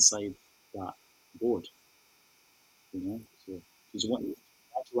inside that board. So because you want the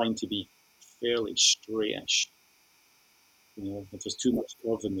edge line to be fairly straightish. If there's too much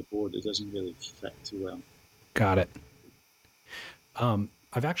curve in the board, it doesn't really fit too well. Got it.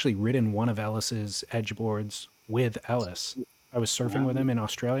 I've actually ridden one of Ellis's edge boards with Ellis. I was surfing with him in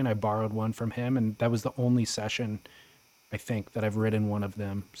Australia and I borrowed one from him, and that was the only session I think that I've ridden one of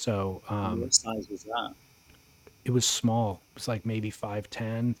them. So What size was that? it was small. It was like maybe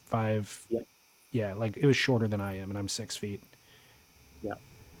 5'10", 5. Yeah, Yeah, like it was shorter than I am, and I'm 6 feet. yeah.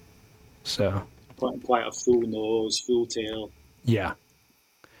 So Quite a full nose, full tail. yeah,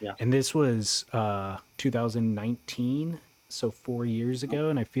 Yeah, and this was 2019, so 4 years ago,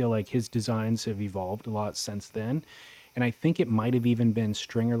 and I feel like his designs have evolved a lot since then. And I think it might have even been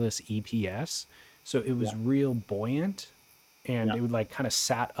stringerless EPS, so it was yeah, real buoyant, and yeah. it would like kind of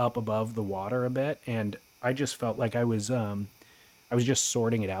sat up above the water a bit, and I just felt like I was just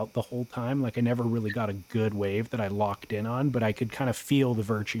sorting it out the whole time. Like I never really got a good wave that I locked in on, but I could kind of feel the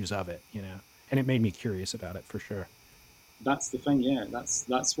virtues of it, you know. And it made me curious about it for sure. That's the thing. Yeah,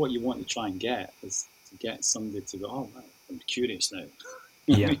 that's what you want to try and get, is to get somebody to go. Oh, wow, I'm curious now. I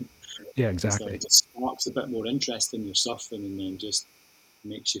Yeah. mean, Yeah, it's like exactly. it just sparks a bit more interest in your surfing, and then just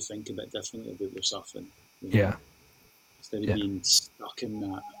makes you think a bit differently about your surfing. You know, Yeah. instead of Yeah. being stuck in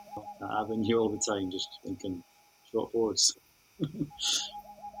that avenue all the time, just thinking short boards.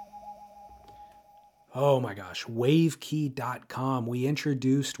 Oh my gosh, wavekey.com. We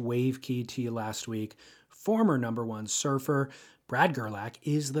introduced Wavekey to you last week. Former number one surfer Brad Gerlach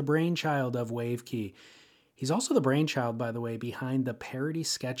is the brainchild of Wavekey. He's also the brainchild, by the way, behind the parody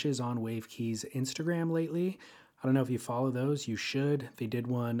sketches on Wavekey's Instagram lately. I don't know if you follow those. You should. They did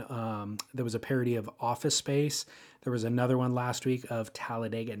one. There was a parody of Office Space. There was another one last week of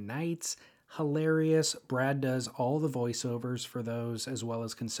Talladega Nights. Hilarious. Brad does all the voiceovers for those as well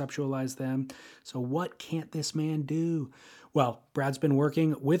as conceptualize them. So, what can't this man do? Well, Brad's been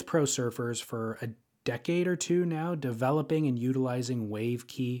working with pro surfers for a decade or two now, developing and utilizing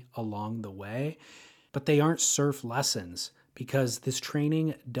Wavekey along the way. But they aren't surf lessons because this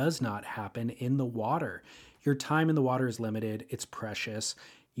training does not happen in the water. Your time in the water is limited, it's precious.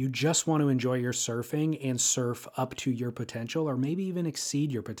 You just want to enjoy your surfing and surf up to your potential or maybe even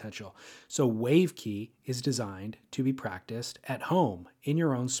exceed your potential. So, WaveKey is designed to be practiced at home, in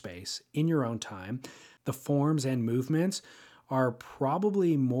your own space, in your own time. The forms and movements are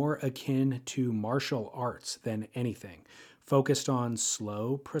probably more akin to martial arts than anything, focused on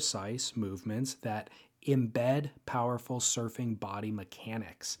slow, precise movements that embed powerful surfing body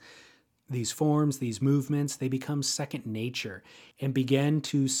mechanics. These forms, these movements, they become second nature and begin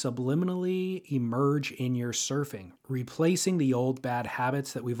to subliminally emerge in your surfing, replacing the old bad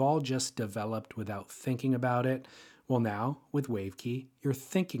habits that we've all just developed without thinking about it. Well, now with WaveKey, you're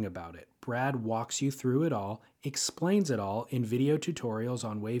thinking about it. Brad walks you through it all, explains it all in video tutorials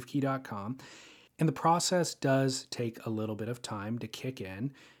on wavekey.com. And the process does take a little bit of time to kick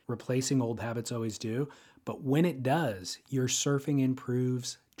in. Replacing old habits always do. But when it does, your surfing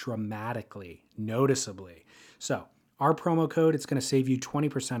improves dramatically, noticeably. So, our promo code, it's going to save you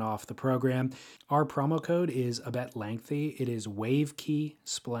 20% off the program. Our promo code is a bit lengthy. It is WaveKey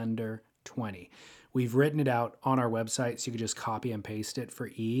Splendor 20. We've written it out on our website so you can just copy and paste it for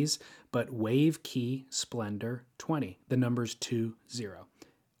ease. But WaveKey Splendor 20, the number's 20.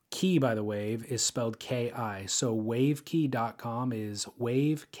 Key, by the wave, is spelled K-I. So wavekey.com is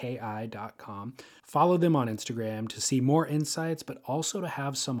waveki.com. Follow them on Instagram to see more insights, but also to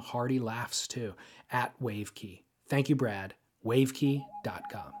have some hearty laughs too, at Wavekey. Thank you, Brad.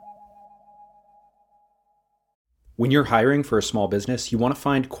 Wavekey.com. When you're hiring for a small business, you want to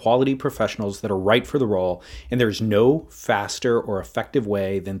find quality professionals that are right for the role, and there's no faster or effective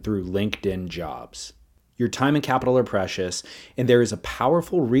way than through LinkedIn Jobs. Your time and capital are precious, and there is a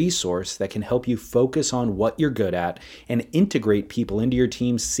powerful resource that can help you focus on what you're good at and integrate people into your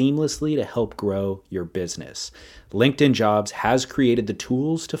team seamlessly to help grow your business. LinkedIn Jobs has created the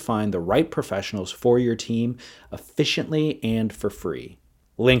tools to find the right professionals for your team efficiently and for free.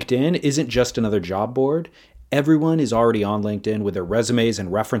 LinkedIn isn't just another job board. Everyone is already on LinkedIn with their resumes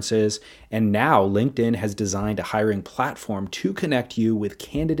and references, and now LinkedIn has designed a hiring platform to connect you with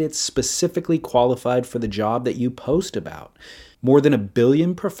candidates specifically qualified for the job that you post about. More than 1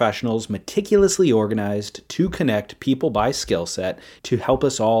 billion professionals meticulously organized to connect people by skill set to help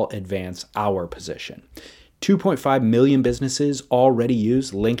us all advance our position. 2.5 million businesses already use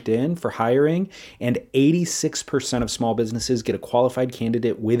LinkedIn for hiring, and 86% of small businesses get a qualified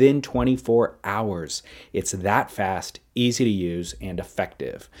candidate within 24 hours. It's that fast, easy to use, and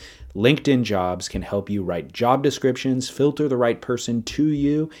effective. LinkedIn Jobs can help you write job descriptions, filter the right person to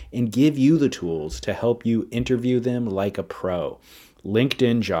you, and give you the tools to help you interview them like a pro.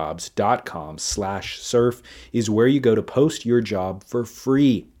 LinkedInjobs.com/surf is where you go to post your job for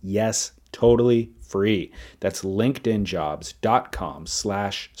free. Yes, totally free. That's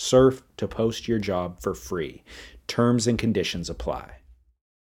linkedinjobs.com/surf to post your job for free. Terms and conditions apply.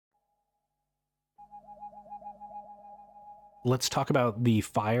 Let's talk about the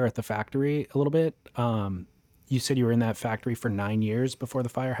fire at the factory a little bit. You said you were in that factory for 9 years before the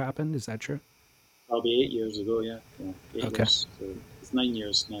fire happened. Is that true? Probably 8 years ago, yeah. 8 years. So it's 9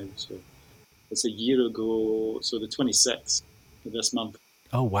 years now. So it's a year ago. So the 26th of this month.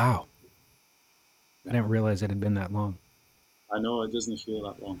 Oh, wow. I didn't realize it had been that long. I know, it doesn't feel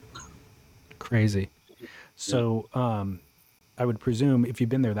that long. Crazy. So, I would presume if you've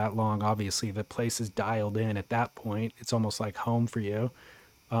been there that long, obviously the place is dialed in at that point. It's almost like home for you.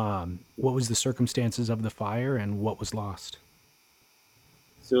 What was the circumstances of the fire and what was lost?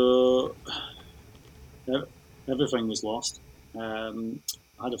 So everything was lost. I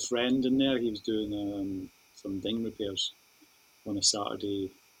had a friend in there. He was doing some ding repairs on a Saturday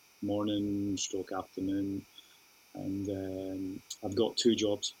morning, stroke afternoon, and I've got 2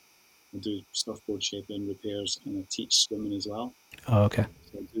 jobs. I do surfboard shaping repairs, and I teach swimming as well. Oh, okay.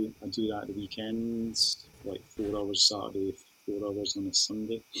 So I do that at the weekends, like 4 hours Saturday, 4 hours on a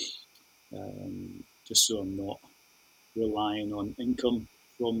Sunday, just so I'm not relying on income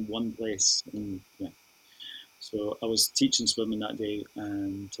from one place. And yeah, so I was teaching swimming that day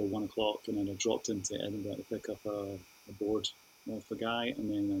until 1 o'clock, and then I dropped into Edinburgh to pick up a board off a guy, and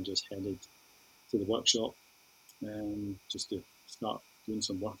then I just headed to the workshop just to start doing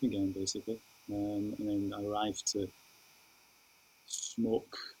some work again, basically. And then I arrived to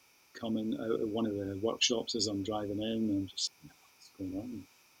smoke coming out of one of the workshops as I'm driving in, and I'm just, what's going on?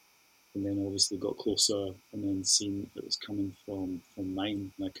 And then obviously got closer, and then seen it was coming from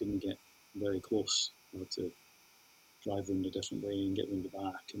mine, and I couldn't get very close. I had to drive round a different way and get round the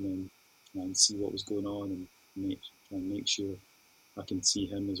back, and then try and see what was going on, and try and make sure I can see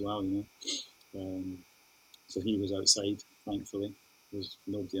him as well, you know. So he was outside, thankfully. There was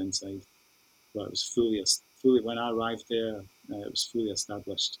nobody inside, but it was fully when I arrived there, it was fully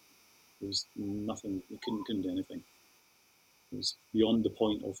established. There was nothing. We couldn't do anything. It was beyond the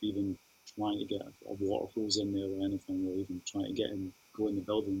point of even trying to get a water hose in there or anything, or even trying to go in the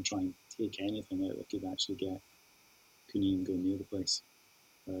building and try and take anything out that could actually get. Couldn't even go near the place.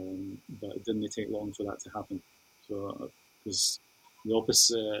 But it didn't take long for that to happen. So, because the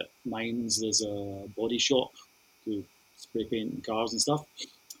opposite mines, there's a body shop to spray paint cars and stuff.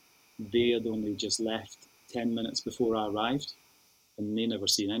 They had only just left 10 minutes before I arrived, and they never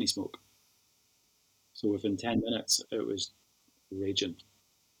seen any smoke. So within 10 minutes, it was raging.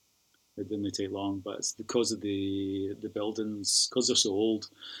 It didn't take long, but it's because of the buildings, because they're so old.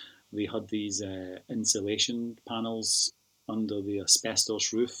 They had these insulation panels under the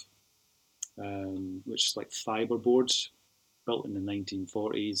asbestos roof, which is like fiberboards built in the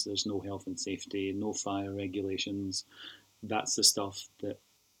 1940s. There's no health and safety, no fire regulations. That's the stuff that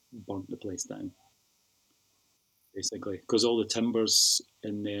burnt the place down, basically, because all the timbers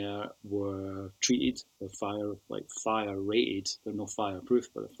in there were treated, they're fire rated. They're not fireproof,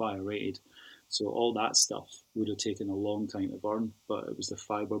 but they're fire rated. So all that stuff would have taken a long time to burn, but it was the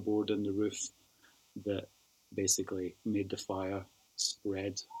fiberboard in the roof that basically made the fire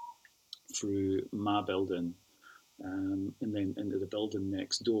spread through my building, and then into the building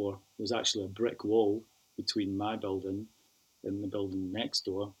next door. There's actually a brick wall between my building and the building next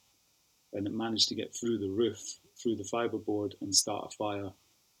door, and it managed to get through the roof, through the fiberboard, and start a fire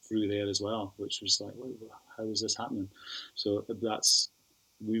through there as well, which was like, how is this happening? So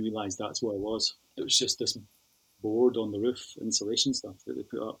we realised that's what it was. It was just this board on the roof, insulation stuff that they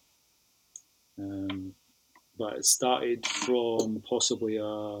put up. But it started from possibly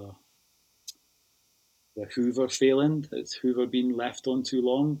the Hoover failing. It's Hoover being left on too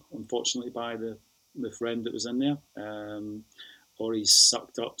long, unfortunately, by the friend that was in there. Or he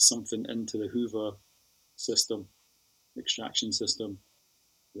sucked up something into the Hoover system, extraction system,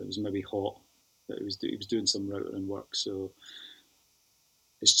 that was maybe hot. That he was doing some routing work. So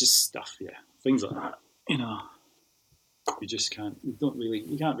it's just stuff, yeah, things like that. You just can't. You can't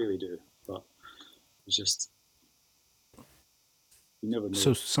really do. But it's just you never know.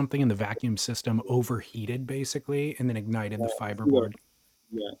 So something in the vacuum system overheated basically and then ignited the Either, fiberboard.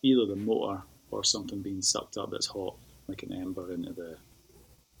 yeah, either the motor or something being sucked up that's hot, like an ember into the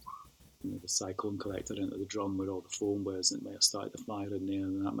cyclone collector into the drum where all the foam was, and it might have started the fire in there,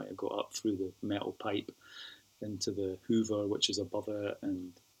 and that might have got up through the metal pipe into the Hoover, which is above it,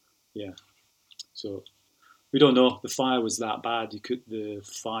 and yeah. So we don't know. The fire was that bad. The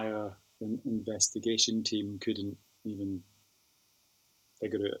fire investigation team couldn't even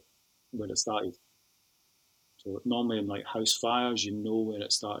figure out where it started. So normally in like house fires, you know where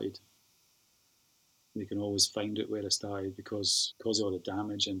it started. They can always find it where it started because of all the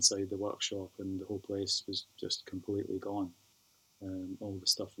damage inside the workshop, and the whole place was just completely gone. All the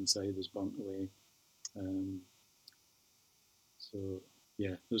stuff inside was burnt away. Um, so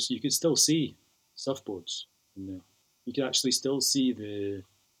yeah, you could still see surfboards in there. You could actually still see the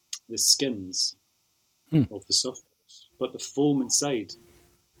skins of the surfboards, but the foam inside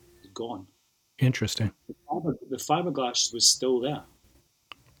is gone. Interesting. The fiberglass was still there.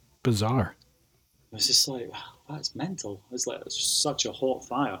 Bizarre. It's just like, wow, that's mental. It's such a hot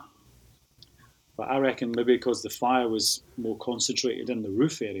fire. But I reckon maybe because the fire was more concentrated in the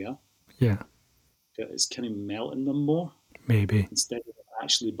roof area, Yeah, it's kind of melting them more maybe. instead of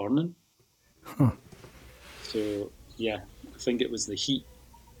actually burning. Huh. So yeah, I think it was the heat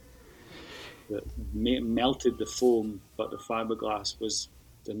that melted the foam, but the fiberglass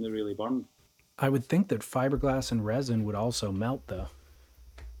didn't really burn. I would think that fiberglass and resin would also melt though.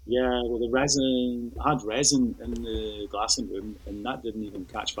 Yeah, well, the resin, I had resin in the glassing room, and that didn't even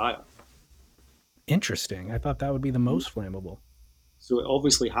catch fire. Interesting. I thought that would be the most flammable. So it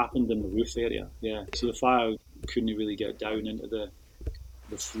obviously happened in the roof area. Yeah, so the fire couldn't really get down into the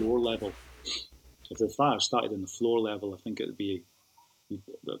floor level. If the fire started in the floor level, I think it would be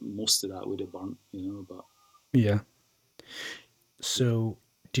most of that would have burnt, But Yeah. So,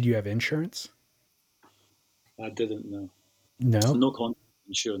 did you have insurance? I didn't know. No. No contact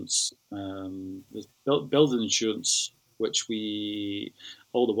insurance. There's building insurance, which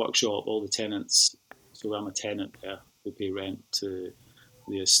all the workshop, all the tenants. So I'm a tenant there. We pay rent to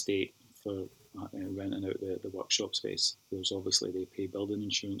the estate for renting out the workshop space. There's obviously they pay building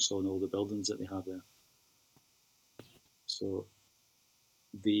insurance on all the buildings that they have there. So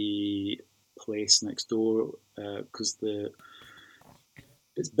the place next door, because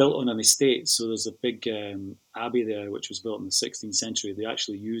it's built on an estate, so there's a big abbey there, which was built in the 16th century. They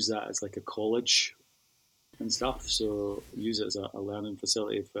actually use that as like a college and stuff, so use it as a learning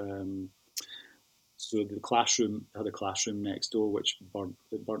facility. So the classroom had a classroom next door, which burnt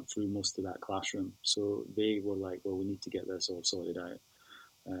through most of that classroom. So they were like, "Well, we need to get this all sorted out."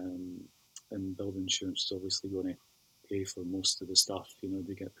 Um, and building insurance is obviously going to pay for most of the stuff,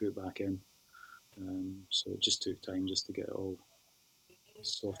 to get put back in. So it just took time just to get it all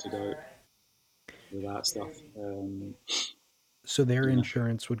sorted out with that stuff. So their Yeah,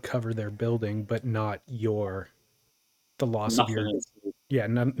 insurance would cover their building, but not the loss of nothing your, else. yeah,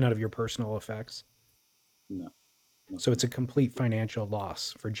 none of your personal effects. No, So it's nothing. a complete financial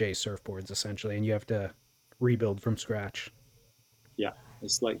loss for J Surfboards essentially, and you have to rebuild from scratch. Yeah,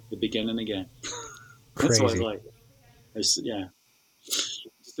 it's like the beginning again. That's what it's Crazy. like. It's yeah.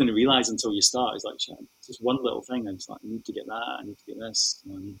 Just didn't realize until you start. It's like just one little thing. And it's like I need to get that. I need to get this.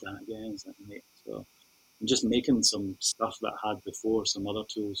 I need that again. It's like mate. So I'm just making some stuff that I had before, some other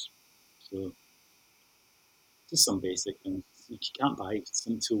tools. So just some basic things. You can't buy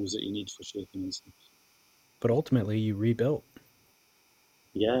some tools that you need for shaping and stuff. But ultimately, you rebuilt.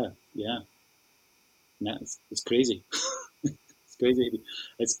 Yeah, yeah. It's crazy. It's crazy.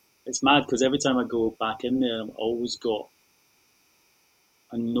 It's mad because every time I go back in there,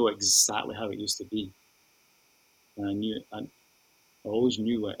 I know exactly how it used to be. And I always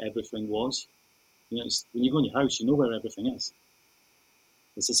knew where everything was. When you go in your house, you know where everything is.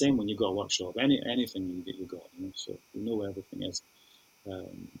 It's the same when you got a workshop. Anything you got, so you know where everything is.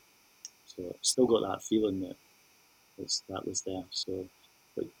 Um, so I've still got that feeling that was there. So,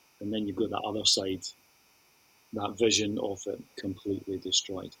 but and then you've got that other side, that vision of it completely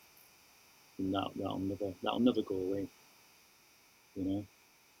destroyed, and that'll never go away. You know.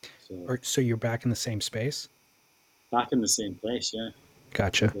 So Or so you're back in the same space. back in the same place, yeah.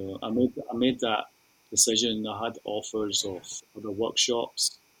 Gotcha. So I made that decision. I had offers of other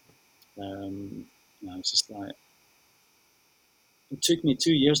workshops. And I was just like, it took me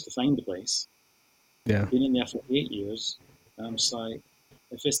 2 years to find the place. Yeah. I've been in there for 8 years. And I'm just like,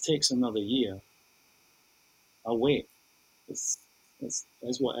 if this takes another year, I'll wait. It's it's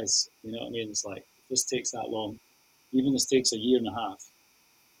what it is. You know what I mean? It's like if this takes that long, even if this takes a year and a half,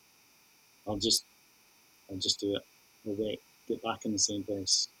 I'll just I'll just do it. I'll wait. Get back in the same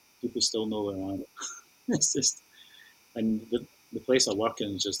place. People still know where I am. It's just and the place I work in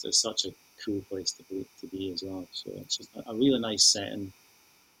is just it's such a cool place to be as well. So it's just a really nice setting.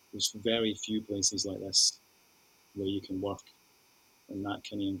 There's very few places like this where you can work in that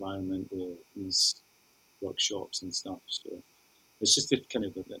kind of environment with these workshops and stuff. So it's just the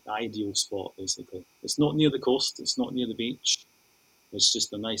ideal spot basically. It's not near the coast. It's not near the beach. It's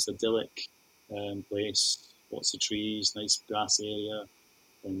just a nice idyllic place. Lots of trees, nice grass area,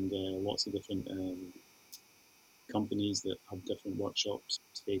 and lots of different companies that have different workshops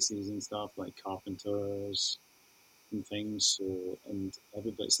spaces and stuff like carpenters and things. So and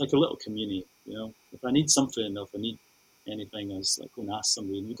everybody, it's like a little community. If I need something, or if I need anything, I just like go and ask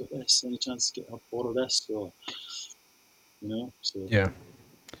somebody. You got this? Any chance to get a borrow this? Or so Yeah.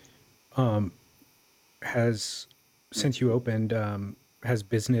 Um, has that's since you cool. opened, has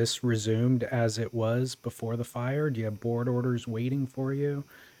business resumed as it was before the fire? Do you have board orders waiting for you,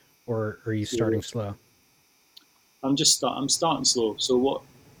 or are you starting So slow? I'm starting slow. So what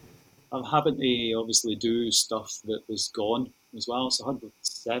I'm having to obviously do stuff that was gone as well. So I had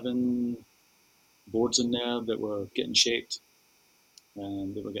 7 boards in there that were getting shaped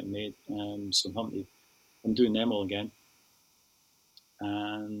and that were getting made. So I'm doing them all again,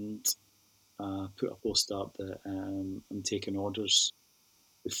 and put a post up that I'm taking orders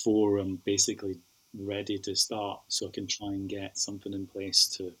before I'm basically ready to start, so I can try and get something in place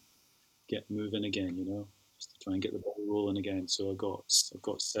to get moving again. Just to try and get the ball rolling again. So I've got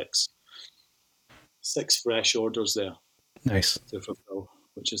six fresh orders there Nice. to fulfill,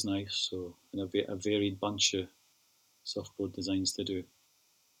 which is nice. So and a varied bunch of surfboard designs to do.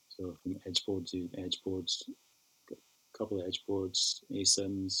 So from edge boards, got a couple of edge boards,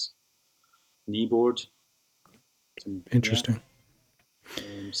 ASIMs, knee board, some yeah, Interesting.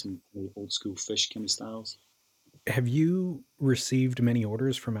 some old school fish kind of styles. Have you received many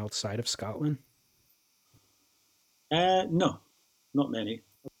orders from outside of Scotland? No, not many.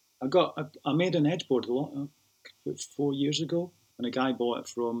 I made an edge board about 4 years ago, and a guy bought it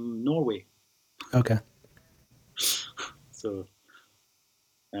from Norway. Okay. So,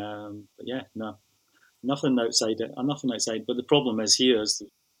 but yeah, no, nothing outside it. Nothing outside. But the problem is here is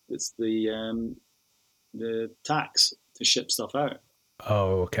it's the tax to ship stuff out.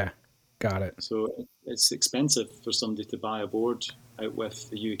 Oh, okay. Got it. So it's expensive for somebody to buy a board out with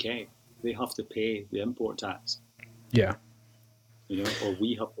the UK. They have to pay the import tax, Yeah. or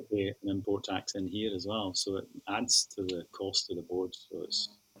we have to pay an import tax in here as well. So it adds to the cost of the board. So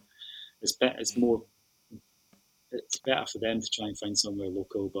It's more. It's better for them to try and find somewhere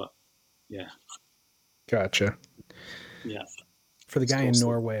local, but yeah, Gotcha. yeah, For the it's guy in costly.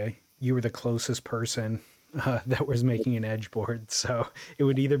 Norway, you were the closest person that was making an edge board. So it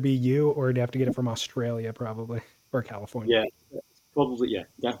would either be you or you'd have to get it from Australia, probably, or California. Yeah, probably. Yeah,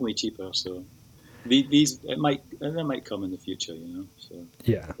 definitely cheaper. So these it might come in the future, you know. So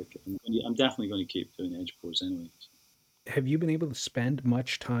Yeah. I'm definitely going to keep doing edge boards anyway. Have you been able to spend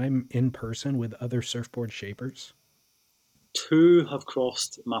much time in person with other surfboard shapers? Two have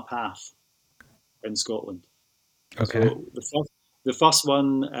crossed my path in Scotland. Okay. So the first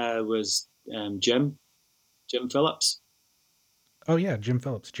one was Jim Phillips. Oh, yeah. Jim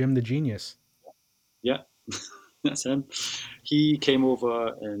Phillips, Jim the Genius. Yeah, that's him. He came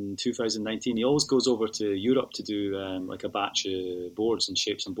over in 2019. He always goes over to Europe to do like a batch of boards and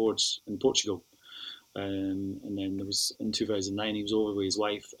shapes and boards in Portugal. And then there was in 2009 he was over with his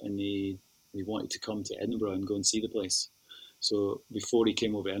wife and he wanted to come to Edinburgh and go and see the place. So before he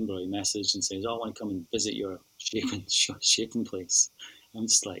came over to Edinburgh, he messaged and says, "Oh, I want to come and visit your shaping place." I'm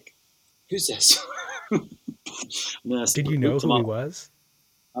just like, "Who's this?" And then I Did you know looked him who he up. was?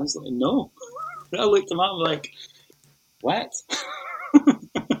 I was like, "No." I looked him up. I'm like, "What?"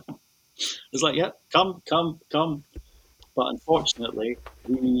 It's like, "Yeah, come, come, come." But unfortunately,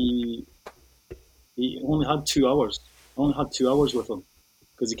 he only had 2 hours. I only had 2 hours with him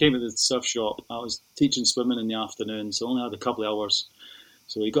because he came to the surf shop. I was teaching swimming in the afternoon, so I only had a couple of hours.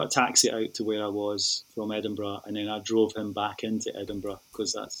 So he got a taxi out to where I was from Edinburgh, and then I drove him back into Edinburgh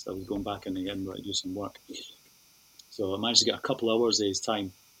because I was going back into Edinburgh to do some work. So I managed to get a couple of hours of his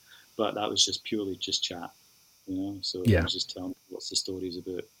time, but that was just purely just chat, you know. So he Yeah. was just telling me lots of stories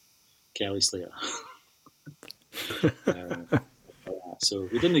about Kelly Slater. uh, so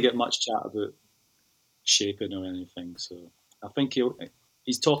we didn't get much chat about shaping or anything. So I think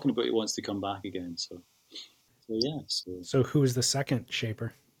he's talking about he wants to come back again. So yeah. So So who was the second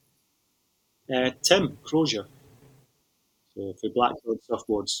shaper? Tim Crozier, so for Blackbird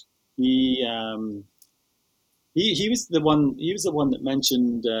Surfboards, he um, he was the one. He was the one that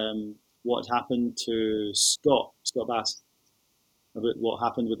mentioned what happened to Scott Bass about what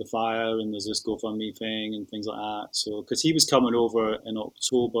happened with the fire and there's this GoFundMe thing and things like that. So, because he was coming over in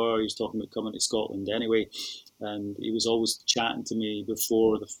October, he was talking about coming to Scotland anyway, and he was always chatting to me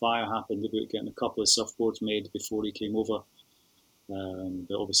before the fire happened about getting a couple of surfboards made before he came over.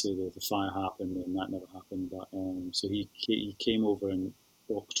 But obviously the fire happened and that never happened. But so he came over in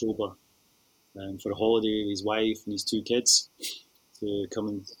October for a holiday with his wife and his two kids to come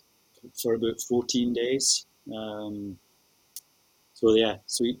in for about 14 days. So yeah,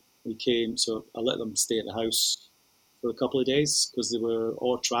 so we came. So I let them stay at the house for a couple of days because they were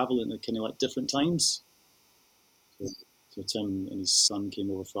all traveling at kind of like different times. So, so Tim and his son came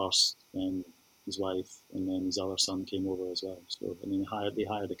over first, and his wife, and then his other son came over as well. So and then they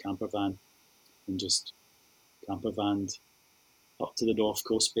hired a camper van and just camper vaned up to the north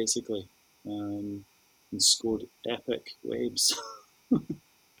coast basically, and scored epic waves.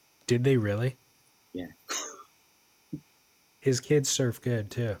 Did they really? Yeah, His kids surf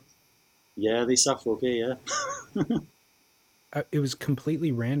good too. yeah, they surf okay. Yeah, It was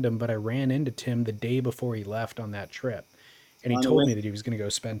completely random, but I ran into Tim the day before he left on that trip, and he ran told away. me that he was going to go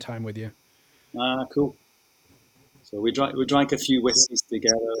spend time with you. Ah, cool. So we drank a few whiskeys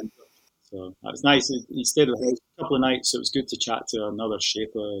together. So that was nice. He stayed with us a couple of nights, so it was good to chat to another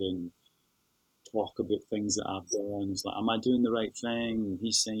shaper and talk about things that I've done. It's like, am I doing the right thing? And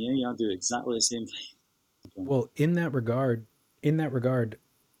he's saying, yeah, yeah, I do exactly the same thing. Well, in that regard,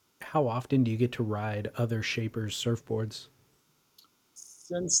 how often do you get to ride other shapers' surfboards?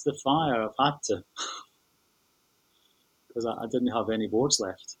 Since the fire, I've had to because I didn't have any boards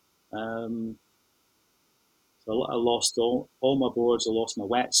left. Um, so I lost all my boards. I lost my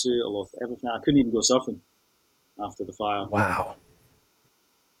wetsuit. I lost everything. I couldn't even go surfing after the fire. Wow.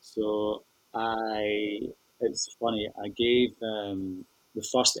 So it's funny. I gave the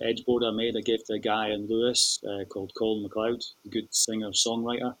first edge board I made. I gave to a guy in Lewis called Colin McLeod, a good singer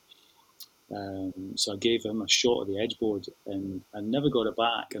songwriter. So I gave him a shot of the edge board, and I never got it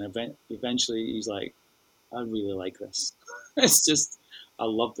back. And eventually, he's like, "I really like this. It's just, I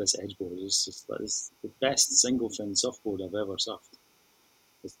love this edge board. It's the best single fin surfboard I've ever surfed.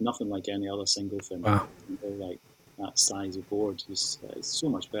 It's nothing like any other single fin. Wow. Like that size of board. It's so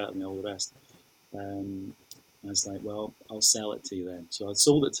much better than all the rest." I was like, well, I'll sell it to you then. So I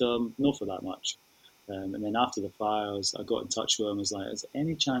sold it to him, not for that much. And then after the fire, I got in touch with him. I was like, is there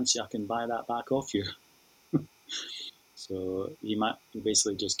any chance I can buy that back off you? So he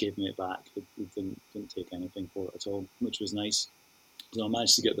basically just gave me it back. He didn't take anything for it at all, which was nice. So I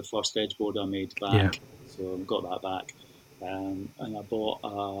managed to get the first edgeboard I made Yeah. back. So I got that back. And I bought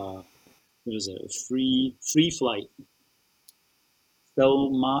what is it? A free flight.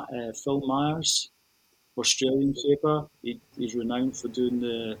 Phil Myers, Australian shaper. He's renowned for doing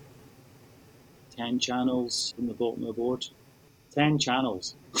the 10 channels in the bottom of the board. 10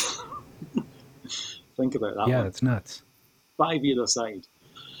 channels. Think about that Yeah, one. that's nuts. Five either side.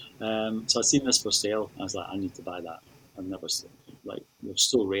 So I seen this for sale. I was like, I need to buy that. I've never seen, like, they're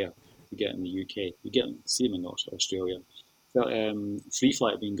so rare to get in the UK. You get them, see them in Australia. Free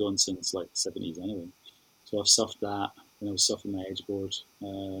flight had been going since like the 70s anyway. So I've surfed that, and I was surfing my edgeboard.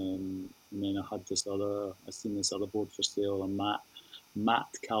 And then I seen this other board for sale, a Matt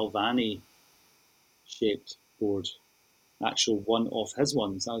Calvani shaped board, actual one of his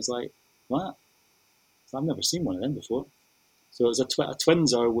ones. I was like, what? So I've never seen one of them before. So it's a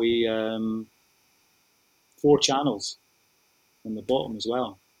Twinser with 4 channels on the bottom as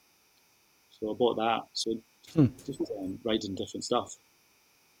well. So I bought that. So Hmm. just riding different stuff.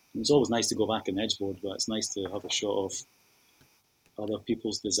 And it's always nice to go back in edgeboard, but it's nice to have a shot of other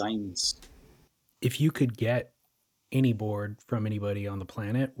people's designs. If you could get any board from anybody on the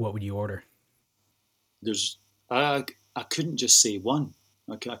planet, what would you order? There's I couldn't just say one.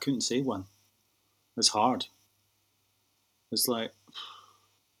 I couldn't say one. It's hard. It's like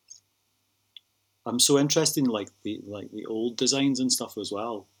I'm so interested in like the old designs and stuff as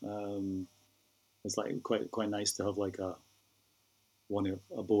well. It's like quite nice to have like a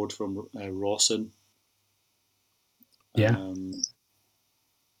board from Rawson. Yeah, Um,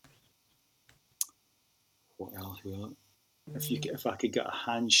 what else? If I could get a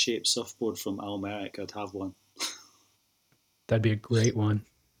hand shaped surfboard from Almeric, I'd have one. that'd be a great one.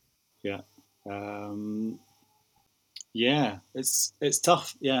 Yeah. Um, yeah, it's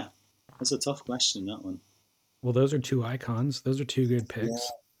tough. Yeah, it's a tough question, that one. Well, those are two icons. Those are two good Yeah,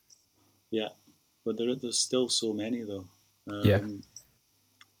 picks. yeah, but there's still so many though. Yeah,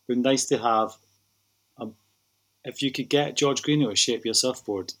 But nice to have. A, if you could get George Greeno to shape your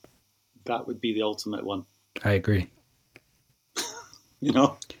surfboard, that would be the ultimate one. I agree. You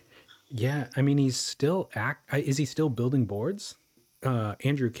know? Yeah, I mean, he's still is he still building boards?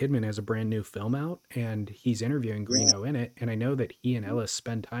 Andrew Kidman has a brand new film out, and he's interviewing Yeah, Greeno in it. And I know that he and Ellis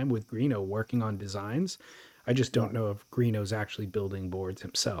spend time with Greeno working on designs. I just yeah. don't know if Greeno's actually building boards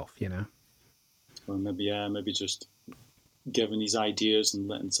himself. You know? Or maybe just giving these ideas and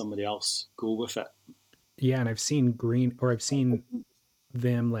letting somebody else go with it. Yeah, and I've seen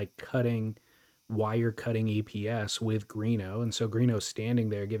them like cutting wire cutting EPS with Greeno, and so Greeno's standing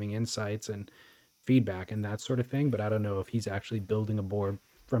there giving insights and feedback and that sort of thing. But I don't know if he's actually building a board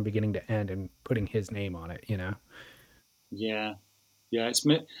from beginning to end and putting his name on it. You know? Yeah, yeah.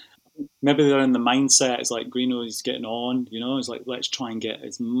 Maybe they're in the mindset. It's like Greeno is getting on. It's like let's try and get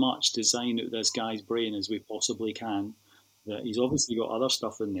as much design out of this guy's brain as we possibly can. That he's obviously got other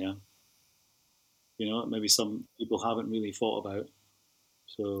stuff in there. Maybe some people haven't really thought about.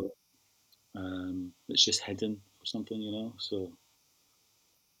 So it's just hidden or something. So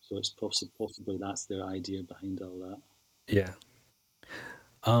it's possibly that's their idea behind all that. Yeah.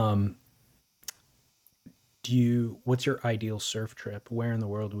 Um, what's your ideal surf trip? Where in the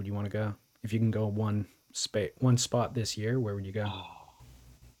world would you want to go? If you can go one spot this year, where would you go? Oh,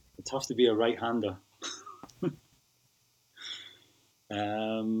 it's tough to be a right-hander.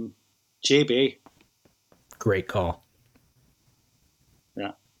 J Bay, Great call.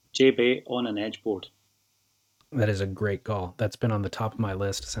 yeah, J Bay on an edge board. That is a great call. That's been on the top of my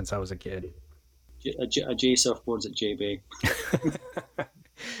list since I was a kid. A J surfboards at J Bay.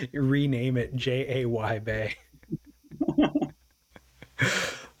 Rename it JAY Bay.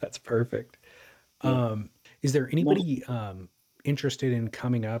 That's perfect. Yeah. Is there Most anybody interested in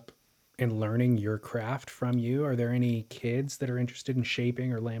coming up and learning your craft from you? Are there any kids that are interested in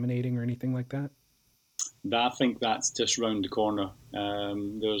shaping or laminating or anything like that? I think that's just round the corner.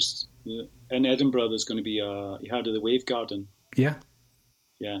 There's in Edinburgh. There's going to be you heard of the Wave Garden? Yeah.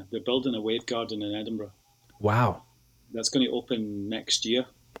 Yeah, they're building a Wave Garden in Edinburgh. Wow. That's going to open next year.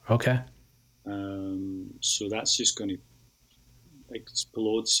 Okay. So that's just going to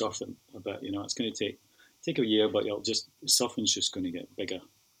explode surfing a bit. It's going to take a year, but surfing's just going to get bigger.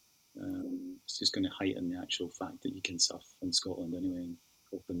 It's just going to heighten the actual fact that you can surf in Scotland anyway, and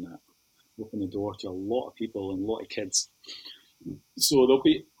open the door to a lot of people and a lot of kids. So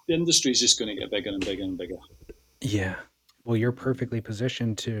the industry is just going to get bigger and bigger and bigger. Yeah. Well, you're perfectly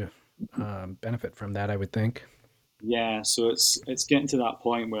positioned to benefit from that, I would think. Yeah, so it's getting to that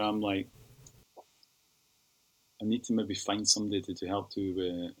point where I'm like, I need to maybe find somebody to help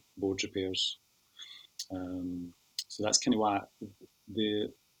do board repairs. So that's kind of why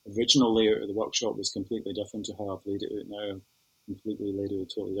the original layout of the workshop was completely different to how I've laid it out now. Completely laid it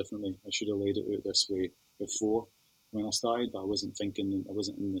out totally differently. I should have laid it out this way before when I started, but I wasn't thinking, I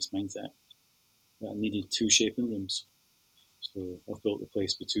wasn't in this mindset that I needed two shaping rooms. So I've built the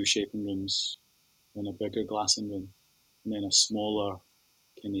place with two shaping rooms and a bigger glassing room, and then a smaller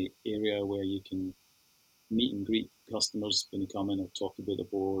kind of area where you can meet and greet customers when they come in or talk about the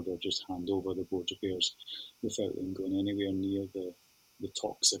board or just hand over the board repairs without them going anywhere near the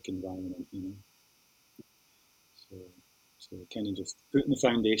toxic environment, you know. So, so kind of just putting the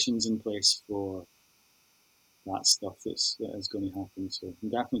foundations in place for that stuff that is going to happen. So I'm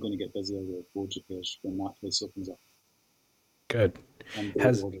definitely going to get busier with board repairs when that place opens up Good. and board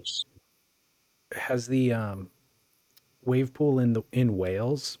Has orders. has the wave pool in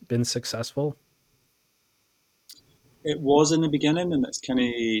Wales been successful? It was in the beginning, and it's kind of,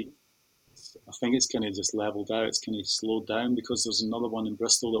 I think it's kind of just leveled out. It's kind of slowed down because there's another one in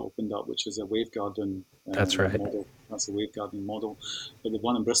Bristol that opened up, which is a wave garden That's right. model. That's a wave garden model. But the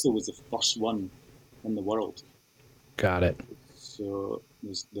one in Bristol was the first one in the world. Got it. So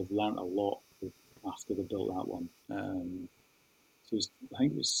they've learned a lot after they built that one. So I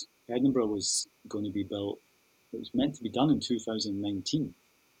think it was Edinburgh was going to be built. It was meant to be done in 2019.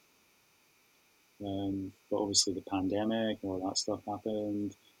 But obviously the pandemic, all that stuff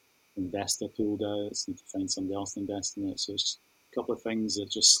happened. Investor pulled out, so need to find somebody else to invest in it. So it's a couple of things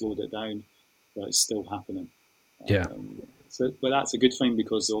that just slowed it down, but it's still happening. Yeah. But that's a good thing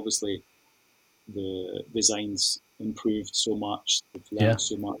because obviously the designs improved so much, they've learned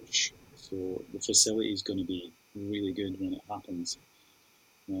so much, so the facility is going to be really good when it happens.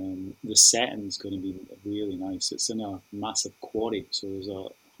 The setting's going to be really nice. It's in a massive quarry, so there's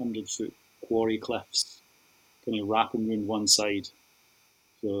 100-foot quarry cliffs kind of wrapping around one side.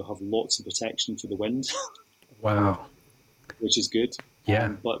 So you'll have lots of protection for the wind. Wow. Which is good. Yeah.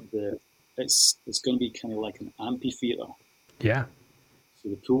 But it's going to be kind of like an amphitheater. Yeah. So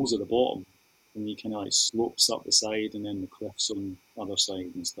the pool's at the bottom, and you kind of like slopes up the side, and then the cliffs on the other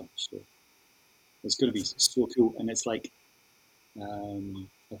side and stuff. So it's going to be so cool, and it's like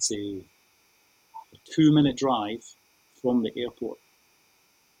let's say a 2-minute drive from the airport.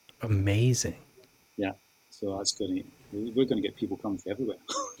 Amazing. Yeah. So we're going to get people coming from everywhere.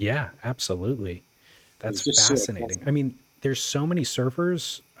 Yeah, absolutely. That's just fascinating. So I mean, there's so many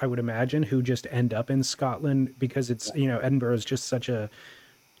surfers, I would imagine, who just end up in Scotland because it's, Edinburgh is just such a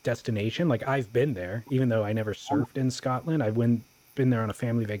destination. Like I've been there, even though I never surfed in Scotland. I've been there on a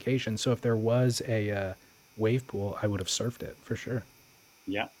family vacation. So if there was a wave pool, I would have surfed it for sure.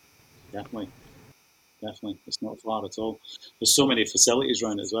 Yeah, definitely. It's not far at all. There's so many facilities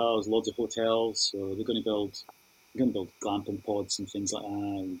around it as well. There's loads of hotels, so they're going to build glamping pods and things like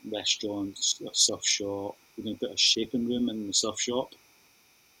that, restaurants, a surf shop. We're going to put a shaping room in the surf shop,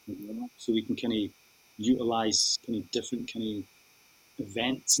 so we can kind of utilize kind of different kind of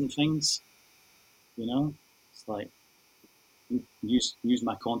events and things. It's like use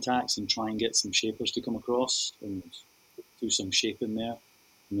my contacts and try and get some shapers to come across and do some shaping there.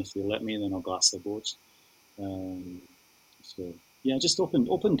 And if they let me, then I'll glass their boards. So yeah, just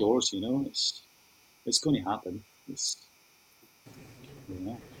open doors. It's going to happen. It's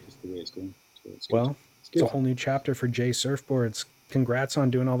just the way it's going. So it's good. Well, it's a whole new chapter for J Surfboards. Congrats on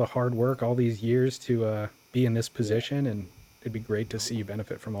doing all the hard work all these years to be in this position, and it'd be great to see you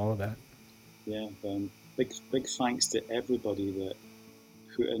benefit from all of that. Yeah, big thanks to everybody that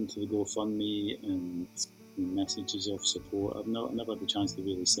put into the GoFundMe and messages of support. I've never had the chance to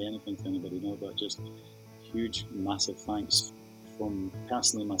really say anything to anybody, but just huge, massive thanks from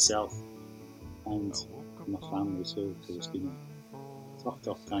personally myself and my family too, because it's been a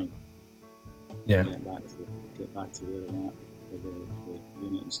tough time. Yeah. Get back to where I'm at with the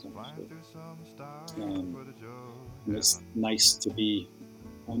unit and stuff. So, and it's nice to be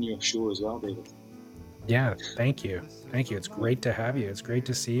on your show as well, David. Yeah, thank you. It's great to have you. It's great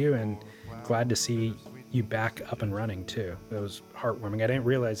to see you, and glad to see you back up and running too. That was heartwarming. I didn't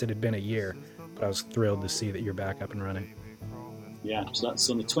realize it had been a year, but I was thrilled to see that you're back up and running. Yeah, so that's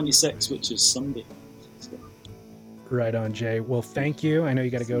on the 26th, which is Sunday. So. Right on, Jay. Well, thank you. I know you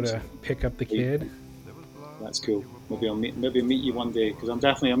got to go to pick up the kid. That's cool. Maybe I'll meet you one day, because I'm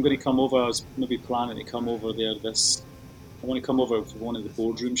going to come over. I was maybe planning to come over there. I want to come over for one of the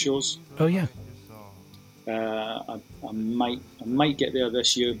boardroom shows. Oh yeah. I might get there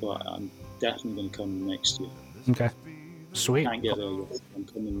this year, but I'm definitely going to come next year. Okay. Sweet. Can't get there yet. I'm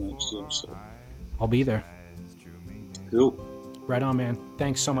coming next year, so I'll be there. Cool. Right on, man.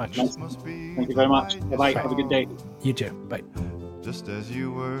 Thanks so much. Thank you very much. Bye-bye. Have a good day. You too. Bye. Just as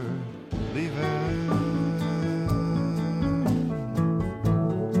you were leaving,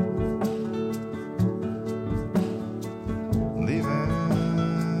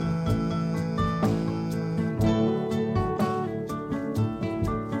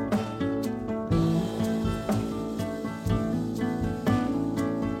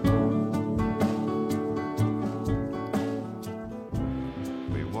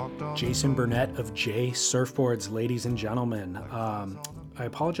 Jason Burnett of J Surfboards, ladies and gentlemen. I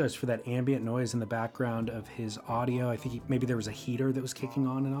apologize for that ambient noise in the background of his audio. I think maybe there was a heater that was kicking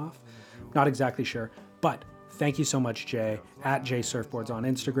on and off. Not exactly sure, but thank you so much, Jay, at J Surfboards on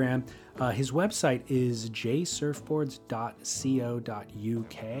Instagram. His website is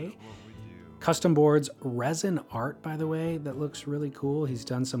jsurfboards.co.uk. Custom boards, resin art, by the way, that looks really cool. He's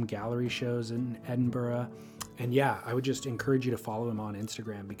done some gallery shows in Edinburgh. And yeah, I would just encourage you to follow him on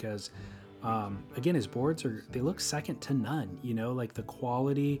Instagram because, again, his boards they look second to none. You know, like the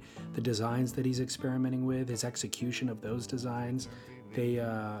quality, the designs that he's experimenting with, his execution of those designs,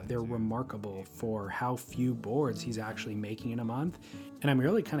 they're remarkable for how few boards he's actually making in a month. And I'm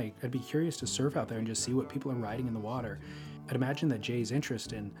really I'd be curious to surf out there and just see what people are riding in the water. I'd imagine that Jay's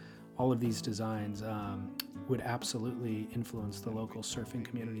interest in all of these designs would absolutely influence the local surfing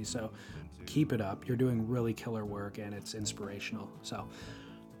community. So keep it up. You're doing really killer work and it's inspirational. So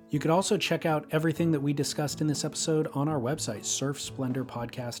you can also check out everything that we discussed in this episode on our website,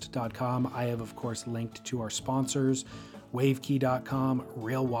 surfsplendorpodcast.com. I have, of course, linked to our sponsors, wavekey.com,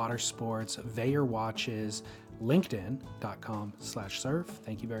 Real Water Sports, Veyer Watches, linkedin.com/surf.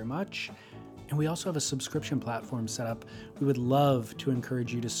 Thank you very much. And we also have a subscription platform set up. We would love to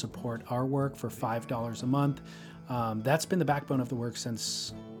encourage you to support our work for $5 a month. That's been the backbone of the work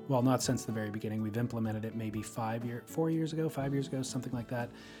since, well, not since the very beginning. We've implemented it maybe 5 years ago, something like that.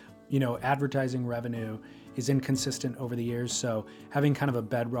 You know, advertising revenue is inconsistent over the years. So having kind of a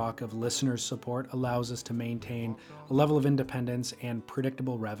bedrock of listener support allows us to maintain a level of independence and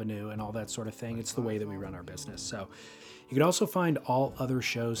predictable revenue and all that sort of thing. It's the way that we run our business. So you can also find all other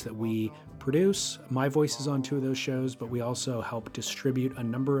shows that we produce. My voice is on 2 of those shows, but we also help distribute a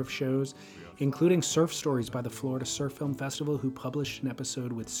number of shows, including Surf Stories by the Florida Surf Film Festival, who published an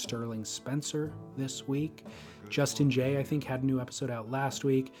episode with Sterling Spencer this week. Justin J, I think, had a new episode out last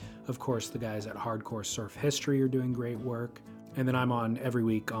week. Of course, the guys at Hardcore Surf History are doing great work. And then I'm on every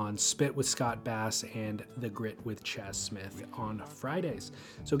week on Spit with Scott Bass and The Grit with Chaz Smith on Fridays.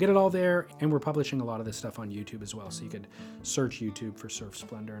 So get it all there. And we're publishing a lot of this stuff on YouTube as well. So you could search YouTube for Surf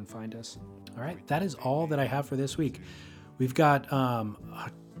Splendor and find us. All right. That is all that I have for this week. We've got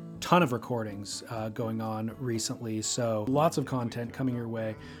a ton of recordings going on recently. So lots of content coming your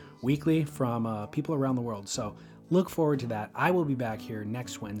way weekly from people around the world. So look forward to that. I will be back here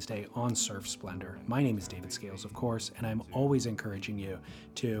next Wednesday on Surf Splendor. My name is David Scales, of course, and I'm always encouraging you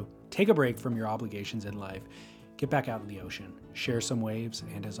to take a break from your obligations in life, get back out in the ocean, share some waves,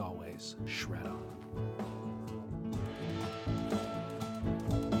 and as always, shred on.